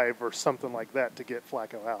 1-5 or something like that to get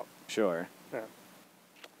Flacco out. Sure. Yeah.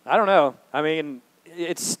 I don't know. I mean,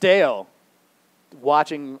 it's stale.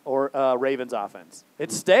 Watching Ravens offense.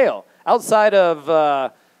 It's stale. Outside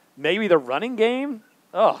of maybe the running game,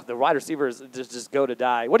 the wide receivers just go to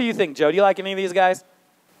die. What do you think, Joe? Do you like any of these guys?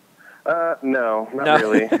 No, not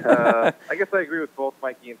really. I guess I agree with both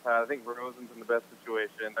Mikey and Todd. I think Rosen's in the best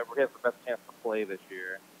situation. He has the best chance to play this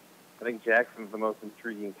year. I think Jackson's the most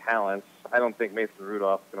intriguing talent. I don't think Mason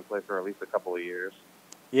Rudolph's going to play for at least a couple of years.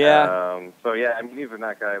 Yeah. These are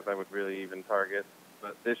not guys I would really even target.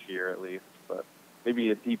 but this year at least. But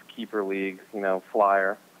maybe a deep keeper league,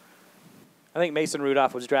 flyer. I think Mason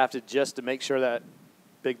Rudolph was drafted just to make sure that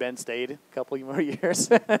Big Ben stayed a couple more years.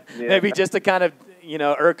 Maybe just to kind of,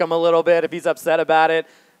 irk him a little bit. If he's upset about it,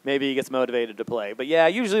 maybe he gets motivated to play. But, yeah,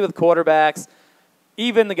 usually with quarterbacks,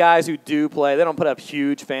 even the guys who do play, they don't put up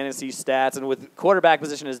huge fantasy stats. And with quarterback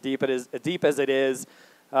position as deep as it is,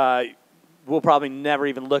 we'll probably never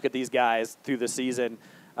even look at these guys through the season.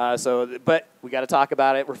 But we got to talk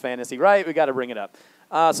about it. We're fantasy, right? We got to bring it up.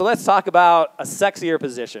 So let's talk about a sexier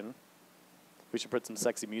position. We should put some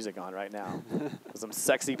sexy music on right now. Some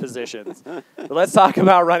sexy positions. But let's talk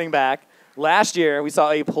about running back. Last year, we saw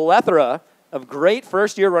a plethora of great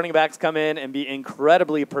first-year running backs come in and be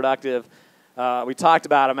incredibly productive. We talked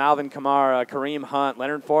about them: Alvin Kamara, Kareem Hunt,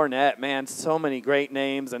 Leonard Fournette. Man, so many great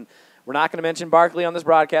names. And we're not going to mention Barkley on this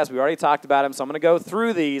broadcast. We already talked about him, so I'm going to go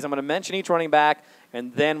through these. I'm going to mention each running back,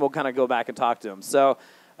 and then we'll kind of go back and talk to them. So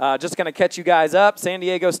just going to catch you guys up. San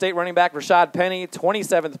Diego State running back Rashad Penny,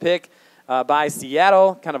 27th pick by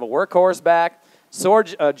Seattle, kind of a workhorse back.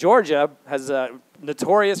 Georgia has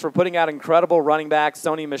notorious for putting out incredible running backs.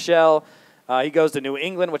 Sony Michel, he goes to New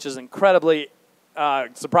England, which is incredibly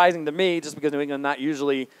surprising to me, just because New England not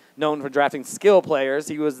usually known for drafting skill players.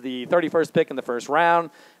 He was the 31st pick in the first round.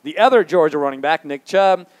 The other Georgia running back, Nick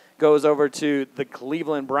Chubb, goes over to the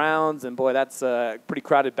Cleveland Browns, and boy, that's a pretty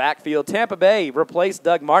crowded backfield. Tampa Bay replaced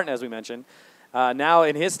Doug Martin, as we mentioned. Now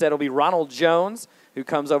in his stead will be Ronald Jones, who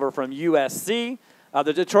comes over from USC.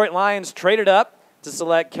 The Detroit Lions traded up to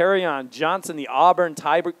select Kerryon Johnson, the Auburn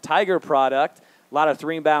Tiger product. A lot of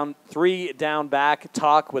three-down back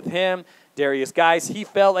talk with him. Darius Geis, he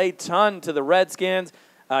fell a ton to the Redskins.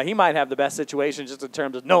 He might have the best situation just in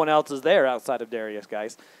terms of no one else is there outside of Darius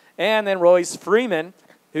Geis. And then Royce Freeman,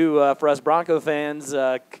 who for us Bronco fans,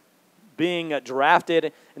 being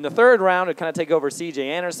drafted in the third round to kind of take over C.J.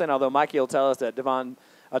 Anderson, although Mikey will tell us that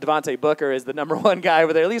Devontae Booker is the number one guy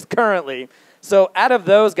over there, at least currently. So out of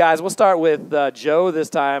those guys, we'll start with Joe this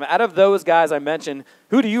time. Out of those guys I mentioned,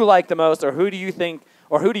 who do you like the most, or who do you think,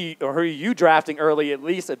 or who are you drafting early, at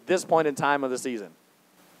least at this point in time of the season?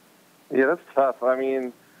 Yeah, that's tough. I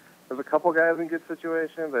mean, there's a couple guys in good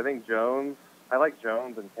situations. I think Jones. I like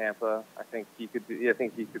Jones in Tampa. I think he could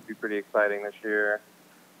be pretty exciting this year.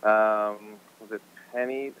 Was it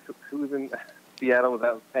Penny? Who was in Seattle? Was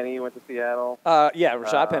that Penny who went to Seattle? Yeah,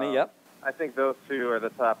 Rashad Penny, yep. I think those two are the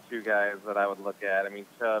top two guys that I would look at. I mean,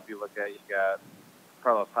 Chubb, you got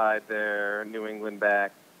Carlos Hyde there, New England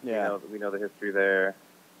back. Yeah. We know the history there.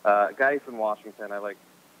 Guys in Washington, I like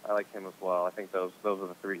him as well. I think those are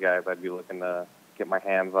the three guys I'd be looking to get my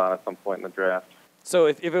hands on at some point in the draft. So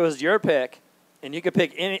if it was your pick, and you could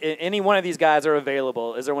pick any one of these guys are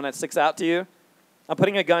available, is there one that sticks out to you? I'm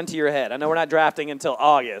putting a gun to your head. I know we're not drafting until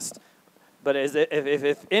August, but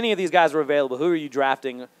if any of these guys were available, who are you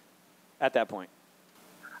drafting at that point?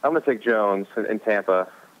 I'm going to take Jones in Tampa.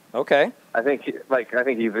 Okay. I think his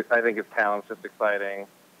talent's just exciting.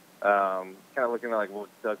 Kind of looking like what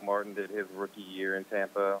Doug Martin did his rookie year in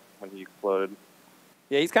Tampa when he exploded.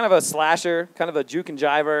 Yeah, he's kind of a slasher, kind of a juke and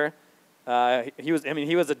jiver. He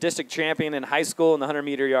was a district champion in high school in the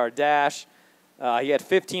 100-meter yard dash. He had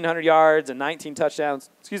 1,500 yards and 19 touchdowns,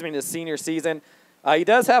 in his senior season. He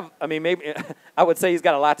does have, maybe I would say he's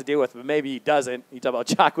got a lot to deal with, but maybe he doesn't. You talk about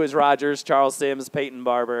Jacquizz Rodgers, Charles Sims, Peyton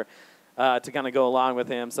Barber to kind of go along with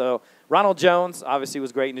him. So Ronald Jones obviously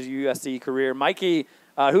was great in his USC career. Mikey,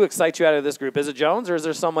 who excites you out of this group? Is it Jones, or is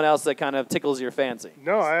there someone else that kind of tickles your fancy?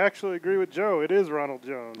 No, I actually agree with Joe. It is Ronald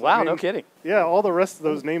Jones. Wow, no kidding. Yeah, all the rest of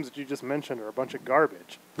those names that you just mentioned are a bunch of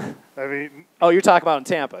garbage. Oh, you're talking about in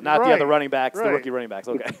Tampa, not right, the other running backs, right. The rookie running backs.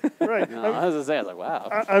 Okay. Right. No, I was going to say, I was like,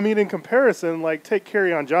 wow. In comparison, take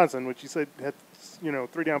Kerryon Johnson, which you said had,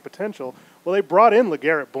 three-down potential. Well, they brought in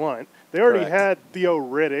LeGarrette Blount. They already had Theo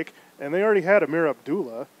Riddick, and they already had Amir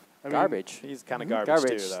Abdullah. Garbage. He's kind of garbage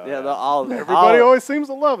too, though. Yeah, everybody always seems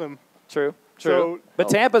to love him. True. So, but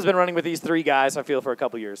Tampa's been running with these three guys, I feel, for a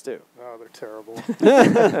couple years, too. Oh, they're terrible.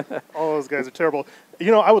 All those guys are terrible.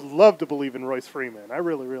 I would love to believe in Royce Freeman. I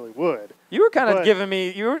really, really would. You were kind of giving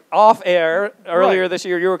me – you were off air earlier this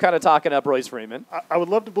year. You were kind of talking up Royce Freeman. I would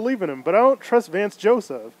love to believe in him, but I don't trust Vance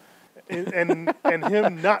Joseph and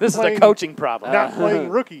him not This playing, is a coaching problem. Not playing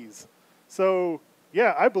rookies. So,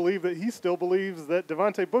 yeah, I believe that he still believes that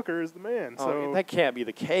Devontae Booker is the man. So that can't be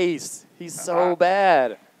the case. He's so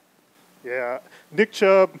bad. Yeah. Nick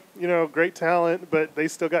Chubb, great talent, but they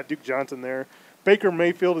still got Duke Johnson there. Baker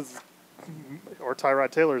Mayfield or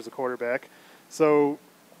Tyrod Taylor is the quarterback. So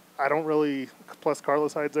I don't really – plus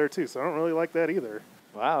Carlos Hyde's there too, so I don't really like that either.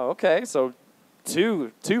 Wow, okay. So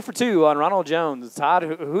two for two on Ronald Jones. Todd,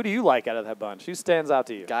 who do you like out of that bunch? Who stands out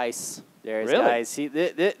to you? Geis. There's Really? Geis.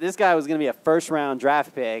 This guy was going to be a first-round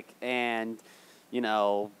draft pick, and,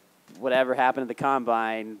 whatever happened at the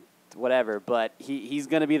combine, whatever. But he's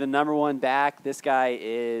going to be the number one back. This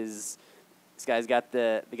guy's got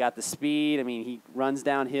the speed. I mean, he runs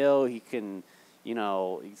downhill. He can, he's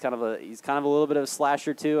kind of a little bit of a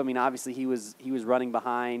slasher too. I mean, obviously he was running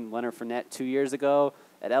behind Leonard Fournette 2 years ago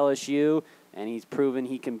at LSU, and he's proven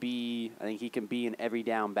he can be. I think he can be an every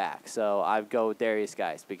down back. So I'd go with Darius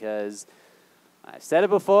Geis because I've said it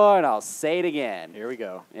before and I'll say it again. Here we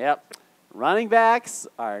go. Yep. Running backs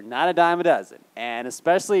are not a dime a dozen, and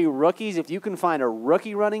especially rookies. If you can find a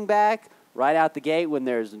rookie running back right out the gate when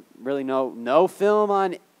there's really no film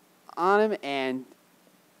on him, and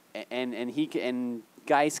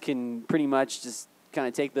Geis can pretty much just kind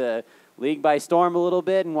of take the league by storm a little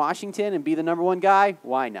bit in Washington and be the number one guy,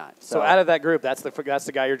 why not? So out of that group, that's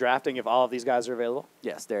the guy you're drafting if all of these guys are available?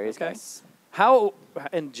 Yes, Darius Geis. How,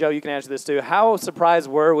 and Joe, you can answer this too, how surprised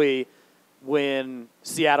were we when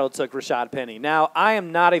Seattle took Rashad Penny? Now, I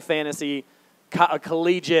am not a fantasy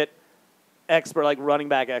collegiate expert, like running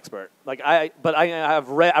back expert. I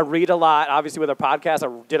read a lot. Obviously, with our podcast,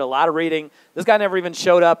 I did a lot of reading. This guy never even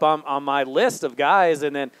showed up on my list of guys,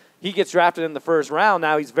 and then he gets drafted in the first round.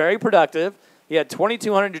 Now he's very productive. He had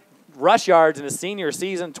 2,200 rush yards in his senior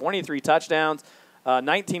season, 23 touchdowns,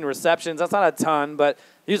 19 receptions. That's not a ton, but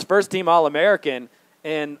he was first-team All-American,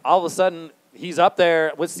 and all of a sudden he's up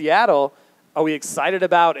there with Seattle. Are we excited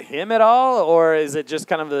about him at all, or is it just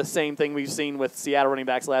kind of the same thing we've seen with Seattle running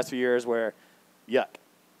backs the last few years where, yuck?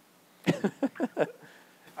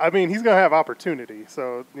 I mean, he's going to have opportunity,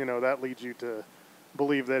 so, that leads you to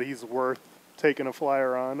believe that he's worth taking a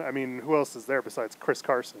flyer on. I mean, who else is there besides Chris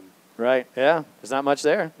Carson? Right, yeah. There's not much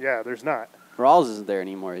there. Yeah, there's not. Rawls isn't there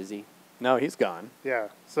anymore, is he? No, he's gone. Yeah,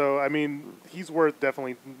 so, I mean, he's worth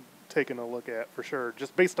definitely taking a look at for sure,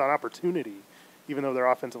 just based on opportunity. Even though their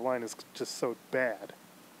offensive line is just so bad,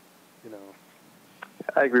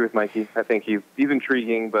 I agree with Mikey. I think he's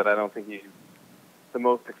intriguing, but I don't think he's the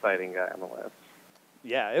most exciting guy on the list.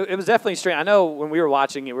 Yeah, it was definitely strange. I know when we were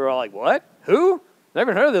watching it, we were all like, what? Who?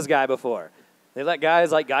 Never heard of this guy before. They let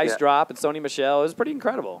guys like Geis drop and Sony Michel. It was pretty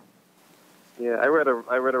incredible. Yeah, I read a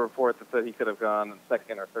report that said he could have gone in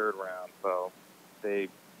second or third round, so they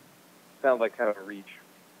sound like kind of a reach.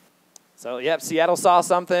 So, yep, Seattle saw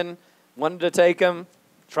something, wanted to take him,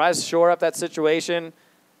 tries to shore up that situation.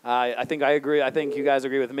 I think I agree. I think you guys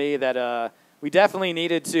agree with me that we definitely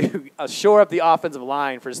needed to shore up the offensive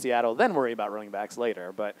line for Seattle, then worry about running backs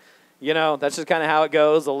later. But, that's just kind of how it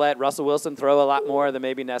goes. They'll let Russell Wilson throw a lot more than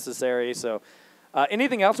may be necessary. So,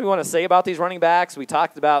 anything else we want to say about these running backs? We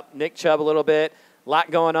talked about Nick Chubb a little bit. A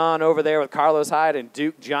lot going on over there with Carlos Hyde and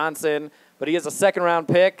Duke Johnson. But he is a second-round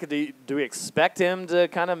pick. Do we expect him to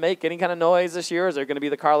kind of make any kind of noise this year? Or is there going to be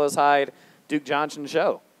the Carlos Hyde, Duke Johnson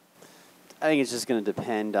show? I think it's just going to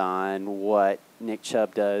depend on what Nick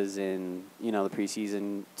Chubb does in the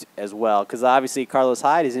preseason as well. Because obviously Carlos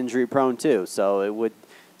Hyde is injury-prone too. So it would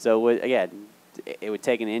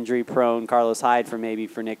take an injury-prone Carlos Hyde for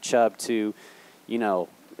Nick Chubb to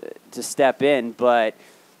step in. But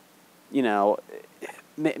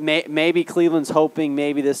maybe Cleveland's hoping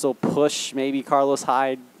maybe this will push maybe Carlos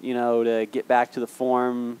Hyde, to get back to the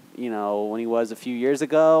form, when he was a few years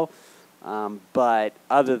ago. But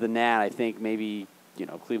other than that, I think maybe,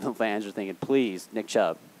 Cleveland fans are thinking, please, Nick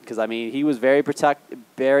Chubb. Because, he was very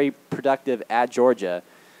productive at Georgia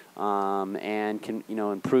and can,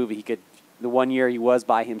 improve. He could, the 1 year he was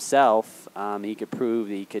by himself, he could prove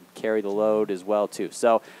that he could carry the load as well, too.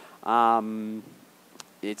 So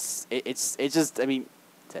it's just,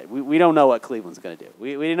 we don't know what Cleveland's going to do.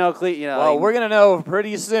 We didn't know Well, we're going to know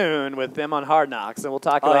pretty soon with them on Hard Knocks, and we'll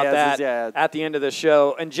talk about that at the end of the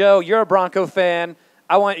show. And Joe, you're a Bronco fan.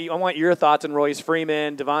 I want your thoughts on Royce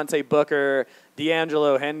Freeman, Devontae Booker,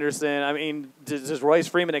 D'Angelo Henderson. Does Royce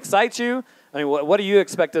Freeman excite you? What do you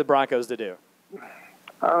expect the Broncos to do?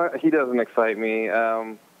 He doesn't excite me.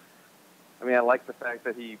 I like the fact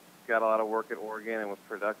that he got a lot of work at Oregon and was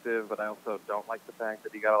productive, but I also don't like the fact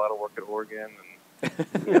that he got a lot of work at Oregon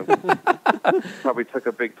and probably took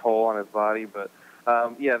a big toll on his body. But,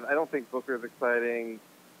 I don't think Booker is exciting.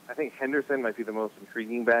 I think Henderson might be the most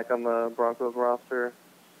intriguing back on the Broncos roster.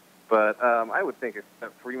 But I would think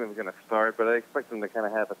that Freeman's going to start, but I expect him to kind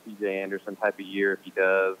of have a C.J. Anderson type of year if he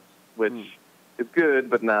does, which is good,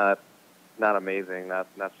 but not amazing, not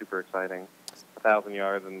super exciting. 1,000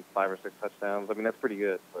 yards and 5 or 6 touchdowns. That's pretty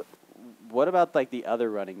good. But what about the other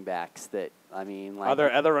running backs that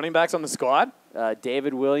other running backs on the squad?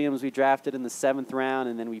 David Williams we drafted in the 7th round,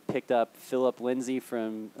 and then we picked up Philip Lindsay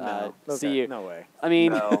from CU. No way. I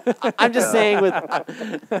mean, No. I'm just saying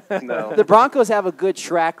No. the Broncos have a good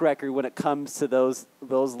track record when it comes to those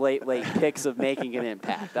late picks of making an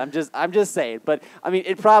impact. I'm just saying. But I mean,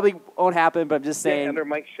 it probably won't happen. But I'm just saying. Yeah, under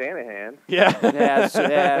Mike Shanahan. Yeah.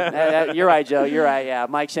 Yeah, you're right, Joe. You're right. Yeah,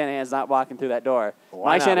 Mike Shanahan's not walking through that door.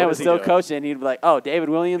 Why Mike not? Shanahan What was is he still doing? coaching, and he'd be like, "Oh, David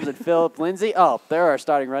Williams and Philip Lindsay. Oh, there are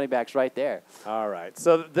starting running backs right there." All right.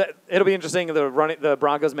 So it'll be interesting. The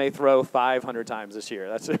Broncos may throw 500 times this year.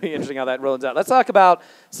 That's going to be interesting how that rolls out. Let's talk about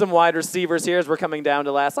some wide receivers here as we're coming down to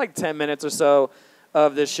the last 10 minutes or so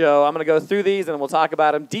of this show. I'm going to go through these, and we'll talk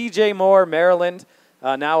about them. DJ Moore, Maryland,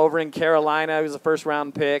 now over in Carolina. He was a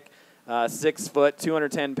first-round pick, 6 foot,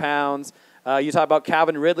 210 pounds. You talk about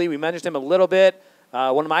Calvin Ridley. We mentioned him a little bit.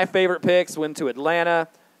 One of my favorite picks went to Atlanta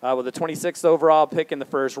with a 26th overall pick in the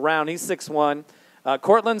first round. He's 6'1".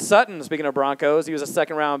 Cortland Sutton, speaking of Broncos, he was a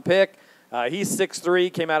second-round pick. He's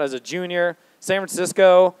 6'3", came out as a junior. San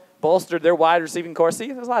Francisco bolstered their wide receiving corps.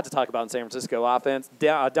 See, there's a lot to talk about in San Francisco offense.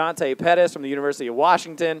 Dante Pettis from the University of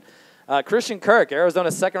Washington. Christian Kirk,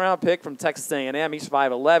 Arizona's second-round pick from Texas A&M. He's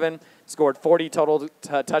 5'11", scored 40 total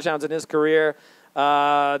touchdowns in his career.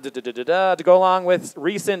 To go along with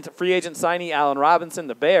recent free agent signee Allen Robinson,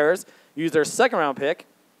 the Bears used their second-round pick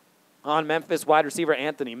on Memphis wide receiver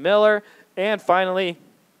Anthony Miller. And finally,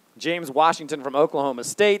 James Washington from Oklahoma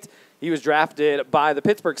State. He was drafted by the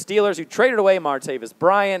Pittsburgh Steelers, who traded away Martavis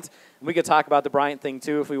Bryant. And we could talk about the Bryant thing,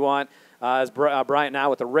 too, if we want, as Bryant now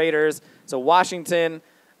with the Raiders. So Washington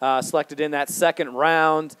selected in that second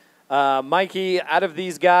round. Mikey, out of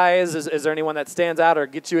these guys, is there anyone that stands out or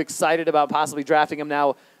gets you excited about possibly drafting him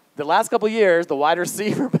now? The last couple of years, the wide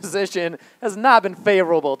receiver position has not been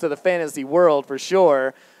favorable to the fantasy world for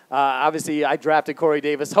sure. Obviously, I drafted Corey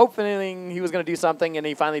Davis hoping he was going to do something, and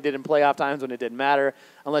he finally did in playoff times when it didn't matter,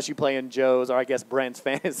 unless you play in Joe's or I guess Brent's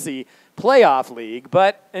fantasy playoff league.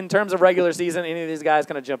 But in terms of regular season, any of these guys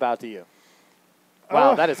going to jump out to you?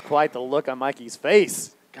 Wow, that is quite the look on Mikey's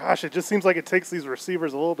face. Gosh, it just seems like it takes these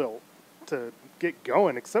receivers a little bit to get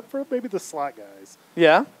going, except for maybe the slot guys.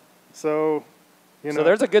 Yeah. So, So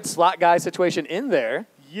there's a good slot guy situation in there.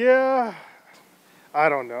 Yeah. I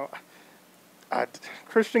don't know.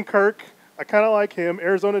 Christian Kirk, I kind of like him.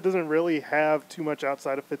 Arizona doesn't really have too much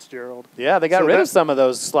outside of Fitzgerald. Yeah, they got rid of some of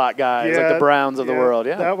those slot guys, like the Browns of the world.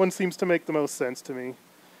 Yeah, that one seems to make the most sense to me.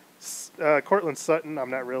 Cortland Sutton, I'm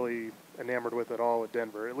not really enamored with at all with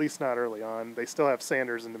Denver, at least not early on. They still have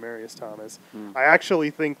Sanders and Demaryius Thomas. I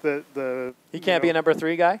actually think that he can't be a number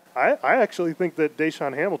 3 guy? I actually think that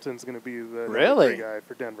Deshaun Hamilton's going to be the number 3 guy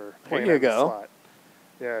for Denver. There you go. Slot.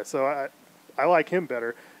 Yeah, so I like him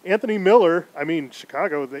better. Anthony Miller, I mean,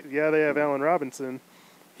 Chicago, they have Allen Robinson.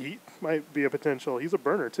 He might be a potential. He's a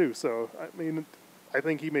burner, too. So, I mean, I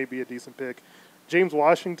think he may be a decent pick. James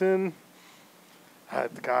Washington,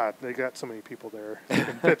 God, they got so many people there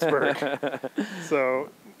in Pittsburgh. So,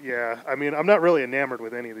 yeah, I mean, I'm not really enamored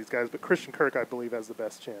with any of these guys, but Christian Kirk, I believe, has the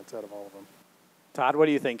best chance out of all of them. Todd, what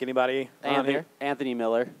do you think? Anybody on here? Anthony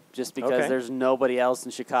Miller, just because there's nobody else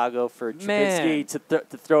in Chicago for Trubisky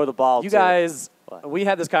to throw the ball to. You guys, we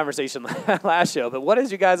had this conversation last show, but what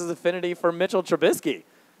is you guys' affinity for Mitchell Trubisky?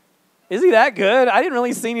 Is he that good? I didn't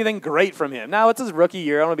really see anything great from him. Now, it's his rookie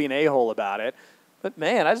year. I don't want to be an a-hole about it. But,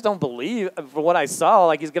 man, I just don't believe, for what I saw,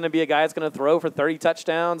 like he's going to be a guy that's going to throw for 30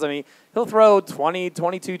 touchdowns. I mean, he'll throw 20,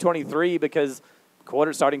 22, 23 because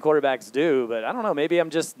starting quarterbacks do, but I don't know. Maybe I'm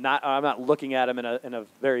not looking at him in a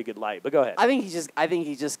very good light. But go ahead. I think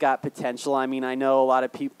he just got potential. I mean, I know a lot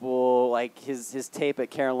of people like his tape at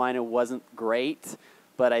Carolina wasn't great,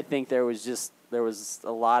 but I think there was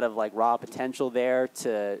a lot of like raw potential there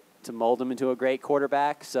to mold him into a great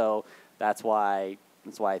quarterback. So that's why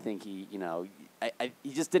I think he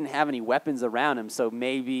just didn't have any weapons around him. So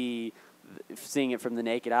maybe seeing it from the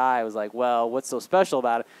naked eye, I was like, well, what's so special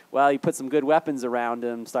about it? Well, you put some good weapons around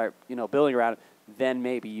him, start, building around him, then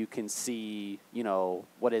maybe you can see,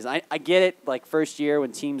 what is. I get it, like, first year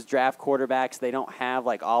when teams draft quarterbacks, they don't have,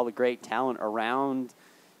 like, all the great talent around,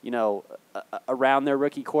 around their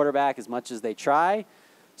rookie quarterback as much as they try.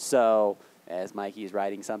 So, as Mikey's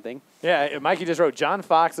writing something. Yeah, Mikey just wrote, John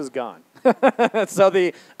Fox is gone. So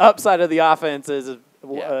the upside of the offense is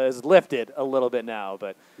lifted a little bit now,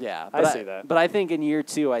 but I see that. But I think in year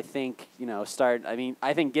 2, I think,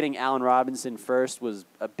 I think getting Allen Robinson first was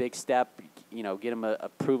a big step, get him a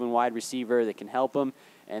proven wide receiver that can help him.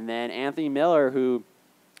 And then Anthony Miller, who,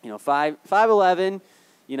 5'11",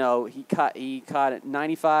 he caught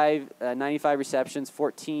 95 receptions,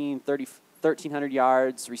 1,300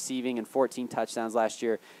 yards receiving and 14 touchdowns last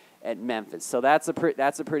year. at Memphis. So that's a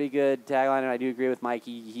pretty good tagline, and I do agree with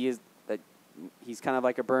Mikey. He's kind of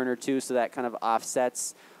like a burner too, so that kind of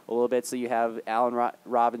offsets a little bit. So you have Allen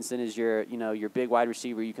Robinson as your big wide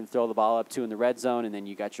receiver you can throw the ball up to in the red zone, and then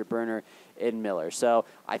you got your burner in Miller. So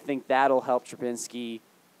I think that'll help Trubinsky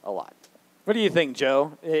a lot. What do you think,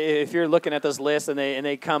 Joe? If you're looking at this list and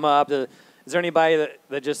they come up, is there anybody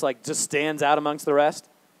that just stands out amongst the rest?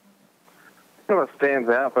 I don't know what stands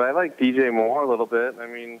out, but I like DJ Moore a little bit. I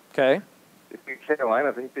mean, okay. Carolina,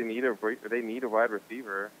 I think they need a wide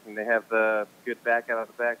receiver, and they have the good back out of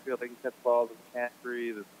the backfield. They can catch balls with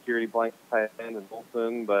McCaffrey, the security blanket tight end, and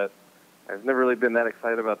Bolton. But I've never really been that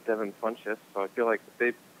excited about Devin Funchess. So I feel like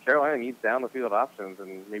Carolina needs down the field options,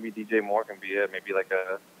 and maybe DJ Moore can be it. Maybe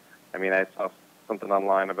I saw something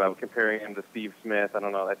online about comparing him to Steve Smith. I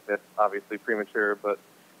don't know. That's obviously premature, but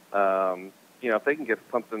if they can get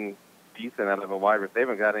something decent out of a wide receiver. They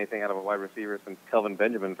haven't got anything out of a wide receiver since Kelvin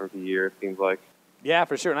Benjamin for the year, it seems like. Yeah,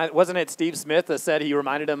 for sure. And wasn't it Steve Smith that said he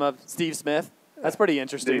reminded him of Steve Smith? That's pretty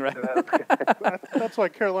interesting, right? That's why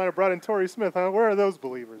Carolina brought in Torrey Smith, huh? Where are those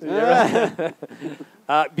believers?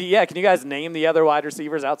 But yeah, can you guys name the other wide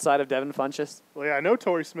receivers outside of Devin Funchess? Well, yeah, I know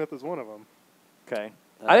Torrey Smith is one of them. Okay.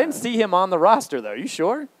 I didn't see him on the roster, though. Are you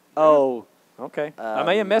sure? Oh. Okay. I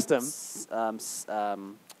may have missed him.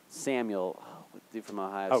 Samuel. From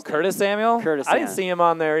Ohio State. Curtis Samuel? I didn't see him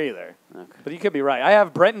on there either. Okay. But you could be right. I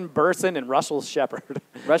have Brenton Burson and Russell Shepard.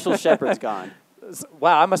 Russell Shepard's gone.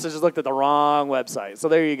 Wow, I must have just looked at the wrong website. So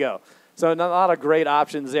there you go. So a lot of great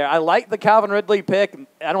options there. I like the Calvin Ridley pick.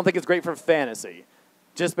 I don't think it's great for fantasy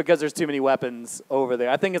just because there's too many weapons over there.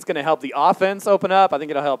 I think it's going to help the offense open up. I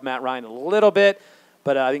think it'll help Matt Ryan a little bit.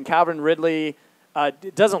 But I think Calvin Ridley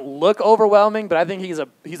it doesn't look overwhelming, but I think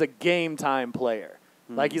he's a game-time player.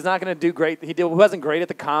 Like, he's not going to do great. He wasn't great at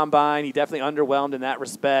the combine. He definitely underwhelmed in that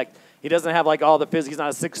respect. He doesn't have, all the physics. He's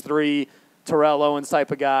not a 6'3", Terrell Owens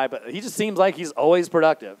type of guy. But he just seems like he's always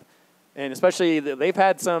productive. And especially they've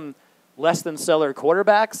had some less-than-stellar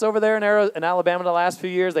quarterbacks over there in Alabama the last few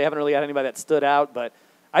years. They haven't really had anybody that stood out. But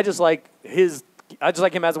I just like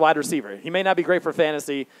him as a wide receiver. He may not be great for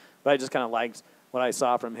fantasy, but I just kind of liked what I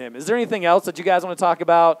saw from him. Is there anything else that you guys want to talk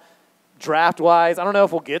about draft-wise? I don't know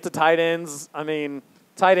if we'll get to tight ends. I mean,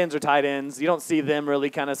 tight ends are tight ends. You don't see them really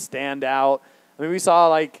kind of stand out. I mean, we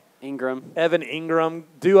saw, Evan Ingram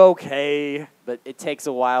do okay. But it takes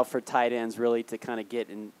a while for tight ends really to kind of get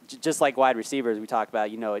in. Just like wide receivers we talked about,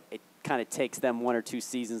 it kind of takes them 1 or 2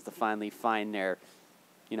 seasons to finally find their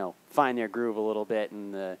groove a little bit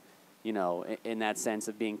and in that sense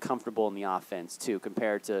of being comfortable in the offense too,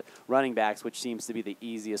 compared to running backs, which seems to be the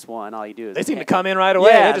easiest one. All you do is they seem to come in right away.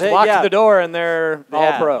 Yeah, they just walk through the door and they're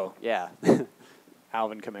all pro. Yeah.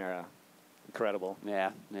 Alvin Kamara. Incredible.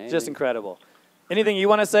 Yeah. Maybe. Just incredible. Anything you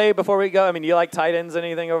want to say before we go? I mean, do you like tight ends,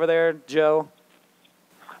 anything over there, Joe?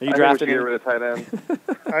 Are you drafting? I think we should get rid of tight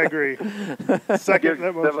end. I agree. Second,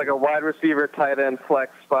 Give like a wide receiver, tight end,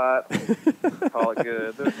 flex spot. Call it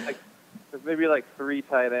good. There's maybe 3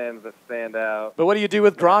 tight ends that stand out. But what do you do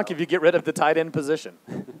with Gronk if you get rid of the tight end position?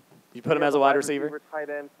 You put him as a wide receiver? Tight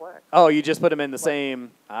end flex. Oh, you just put him in the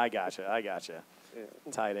same. I gotcha. Yeah.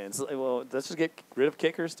 Tight ends. Well, let's just get rid of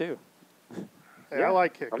kickers too. Hey, I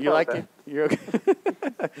like kickers. You like it? You're okay.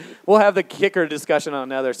 We'll have the kicker discussion on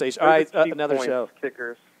another station. All right, another show.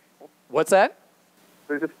 Kickers. What's that?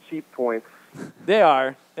 They're just cheap points. They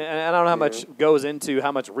are, and I don't know how much goes into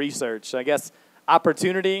how much research. I guess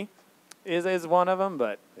opportunity is one of them,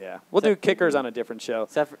 but yeah, we'll do kickers on a different show.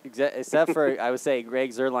 Except for I would say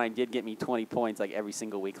Greg Zuerlein did get me 20 points every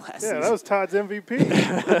single week last season. Yeah, that was Todd's MVP.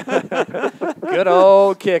 Good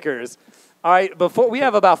old kickers. All right, before we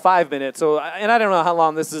have about 5 minutes, and I don't know how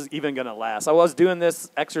long this is even going to last. I was doing this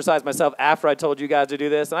exercise myself after I told you guys to do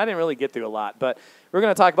this, and I didn't really get through a lot. But we're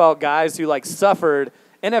going to talk about guys who suffered,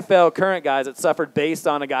 NFL current guys that suffered based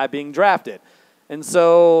on a guy being drafted. And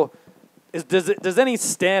so does any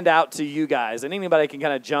stand out to you guys? And anybody can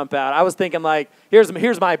kind of jump out. I was thinking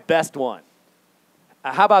here's my best one.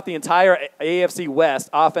 How about the entire AFC West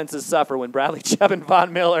offenses suffer when Bradley Chubb and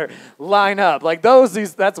Von Miller line up?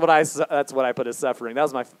 That's what I put as suffering.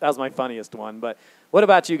 That was my funniest one. But what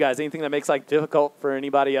about you guys? Anything that makes difficult for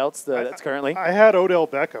anybody else that's currently? I had Odell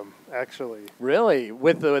Beckham actually. Really,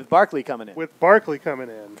 with Barkley coming in. With Barkley coming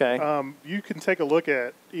in. Okay. You can take a look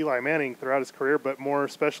at Eli Manning throughout his career, but more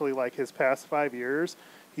especially his past 5 years.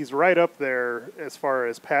 He's right up there as far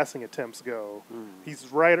as passing attempts go. He's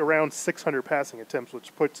right around 600 passing attempts,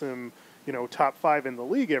 which puts him, top 5 in the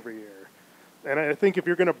league every year. And I think if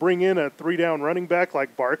you're going to bring in a 3-down running back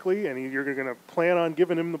like Barkley and you're going to plan on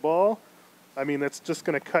giving him the ball, I mean, that's just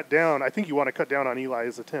going to cut down. I think you want to cut down on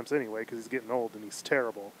Eli's attempts anyway because he's getting old and he's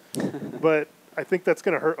terrible. But I think that's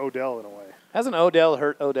going to hurt Odell in a way. Hasn't Odell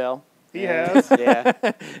hurt Odell? He has. Yeah.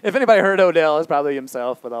 If anybody heard Odell, it's probably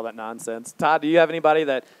himself with all that nonsense. Todd, do you have anybody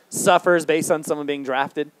that suffers based on someone being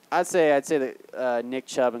drafted? I'd say that Nick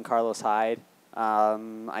Chubb and Carlos Hyde.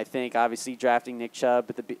 I think obviously drafting Nick Chubb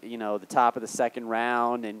at the top of the second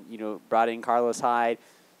round, and brought in Carlos Hyde.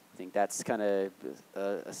 I think that's kind of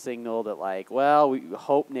a signal that we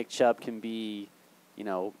hope Nick Chubb can be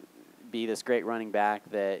this great running back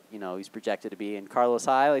that he's projected to be. And Carlos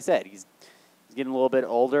Hyde, like I said, he's getting a little bit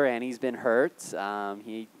older and he's been hurt.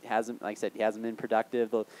 He hasn't, like I said, been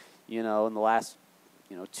productive, in the last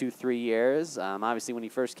 2-3 years. Obviously, when he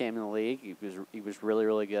first came in the league, he was really,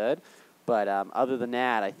 really good. But other than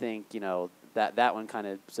that, I think that one kind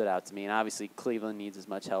of stood out to me. And obviously, Cleveland needs as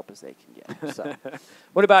much help as they can get. So,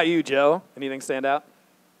 what about you, Joe? Anything stand out?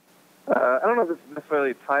 I don't know if this is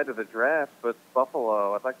necessarily tied to the draft, but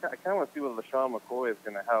Buffalo. I kind of want to see what LaShawn McCoy is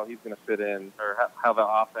how he's going to fit in, or how the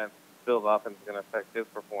offense, Bill's offense, is going to affect his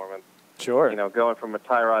performance. Sure. Going from a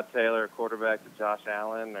Tyrod Taylor quarterback to Josh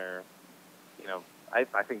Allen, or I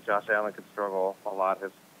think Josh Allen could struggle a lot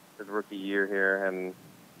his rookie year here, and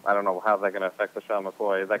I don't know how that's going to affect LaShawn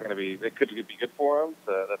McCoy. Is that going to be? It could be good for him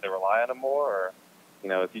that they rely on him more,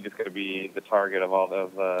 or is he just going to be the target of all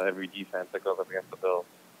of every defense that goes up against the Bills?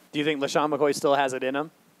 Do you think LaShawn McCoy still has it in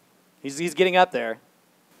him? He's getting up there.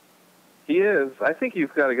 He is. I think he's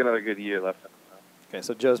got another good year left in him. Okay,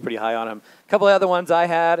 so Joe's pretty high on him. A couple of other ones I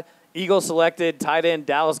had. Eagles selected tight end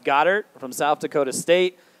Dallas Goedert from South Dakota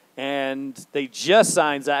State, and they just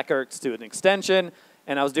signed Zach Ertz to an extension.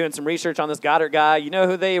 And I was doing some research on this Goddard guy. You know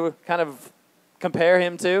who they kind of compare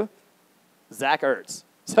him to? Zach Ertz.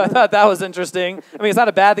 So I thought that was interesting. I mean, it's not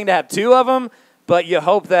a bad thing to have two of them, but you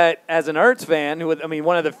hope that as an Ertz fan,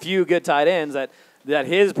 one of the few good tight ends, that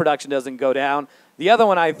his production doesn't go down. The other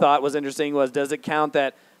one I thought was interesting was, does it count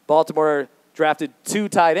that Baltimore drafted two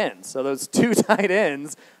tight ends? So those two tight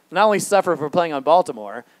ends not only suffer for playing on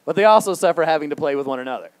Baltimore, but they also suffer having to play with one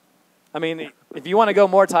another. I mean, if you want to go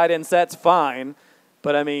more tight end sets, fine.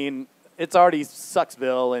 But, I mean, it's already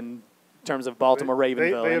Sucksville in terms of Baltimore Ravenville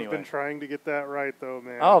They anyway. have been trying to get that right, though,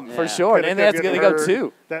 man. Oh, for sure. And that's going to go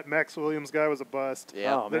two. That Max Williams guy was a bust.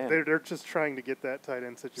 Yeah. Oh, man. They're just trying to get that tight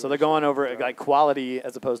end situation. So they're going over quality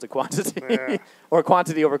as opposed to quantity. Yeah. Or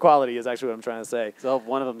quantity over quality is actually what I'm trying to say. So if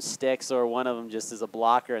one of them sticks or one of them just is a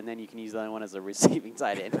blocker, and then you can use the other one as a receiving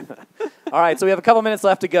tight end. All right, so we have a couple minutes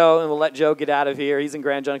left to go, and we'll let Joe get out of here. He's in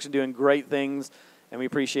Grand Junction doing great things, and we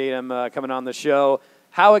appreciate him coming on the show.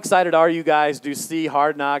 How excited are you guys to see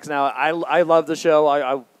Hard Knocks? Now, I love the show.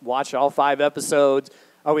 I watched all 5 episodes.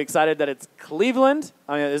 Are we excited that it's Cleveland?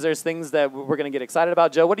 I mean, is there things that we're going to get excited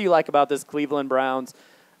about? Joe, what do you like about this Cleveland Browns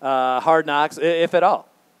Hard Knocks, if at all?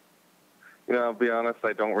 I'll be honest,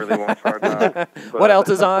 I don't really watch Hard Knocks. What else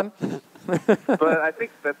is on? But I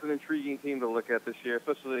think that's an intriguing team to look at this year,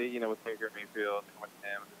 especially, with Baker Mayfield, coming to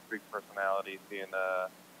him, his big personality, seeing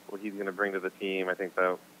what he's going to bring to the team. I think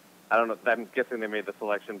that, I don't know, I'm guessing they made the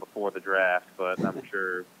selection before the draft, but I'm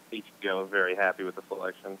sure HBO is very happy with the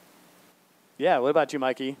selection. Yeah, what about you,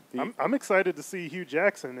 Mikey? I'm excited to see Hugh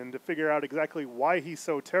Jackson and to figure out exactly why he's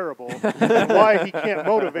so terrible and why he can't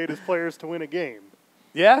motivate his players to win a game.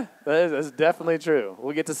 Yeah, that's definitely true.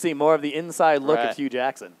 We'll get to see more of the inside look of Hugh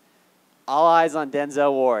Jackson. All eyes on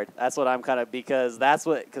Denzel Ward. That's what I'm kind of, because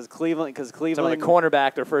Cleveland. So the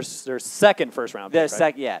cornerback, their second first-round pick,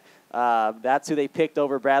 right? Yeah. That's who they picked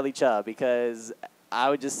over Bradley Chubb, because I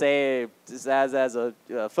would just say, just as a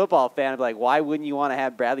football fan, I'd be like, why wouldn't you want to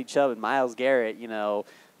have Bradley Chubb and Myles Garrett,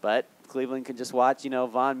 But Cleveland can just watch,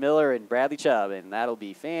 Von Miller and Bradley Chubb, and that'll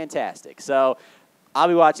be fantastic. So I'll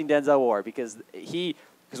be watching Denzel Ward because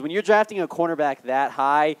when you're drafting a cornerback that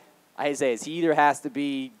high, I say he either has to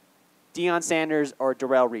be Deion Sanders or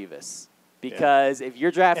Darrelle Revis. Because if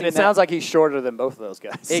you're drafting, and it sounds like he's shorter than both of those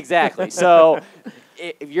guys. Exactly. So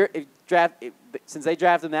since they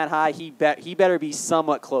drafted him that high, he better be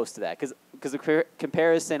somewhat close to that. Because the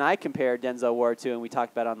comparison I compared Denzel Ward to, and we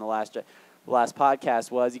talked about it on the last podcast,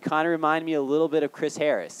 was he kind of reminded me a little bit of Chris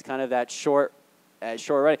Harris, kind of that short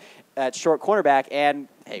cornerback. And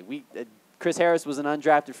hey, Chris Harris was an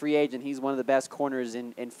undrafted free agent. He's one of the best corners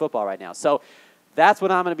in football right now. So that's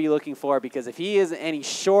what I'm going to be looking for, because if he isn't any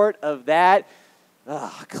short of that,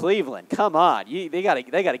 Cleveland, come on, they got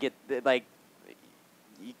to get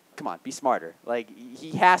come on, be smarter.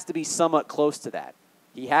 He has to be somewhat close to that.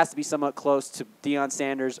 He has to be somewhat close to Deion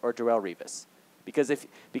Sanders or Darrelle Revis, because if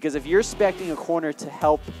you're expecting a corner to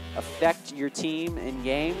help affect your team in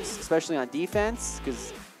games, especially on defense,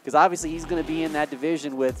 because because obviously he's going to be in that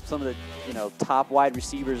division with some of the top wide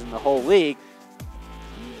receivers in the whole league.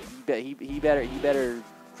 He better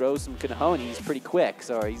grow some cojones pretty quick.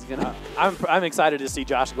 So he's gonna. I'm excited to see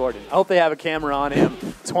Josh Gordon. I hope they have a camera on him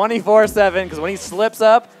 24/7 because when he slips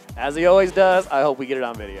up, as he always does, I hope we get it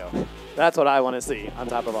on video. That's what I want to see on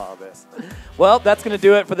top of all of this. Well, that's going to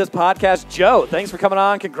do it for this podcast. Joe, thanks for coming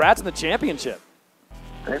on. Congrats on the championship.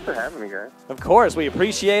 Thanks for having me, guys. Of course, we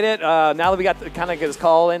appreciate it. Now that we got kind of this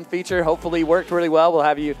call-in feature, hopefully worked really well. We'll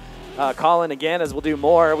have you call in again as we'll do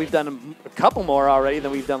more. We've done a couple more already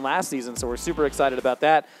than we've done last season, so we're super excited about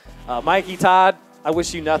that. Mikey, Todd, I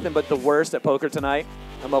wish you nothing but the worst at poker tonight.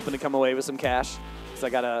 I'm hoping to come away with some cash because I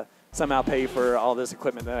got to somehow pay for all this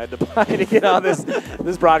equipment that I had to buy to get all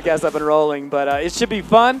this broadcast up and rolling. But it should be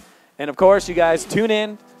fun. And, of course, you guys tune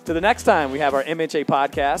in to the next time we have our MHA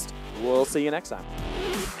podcast. We'll see you next time.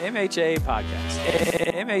 MHA Podcast.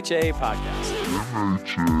 MHA Podcast.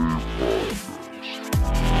 MHA Podcast.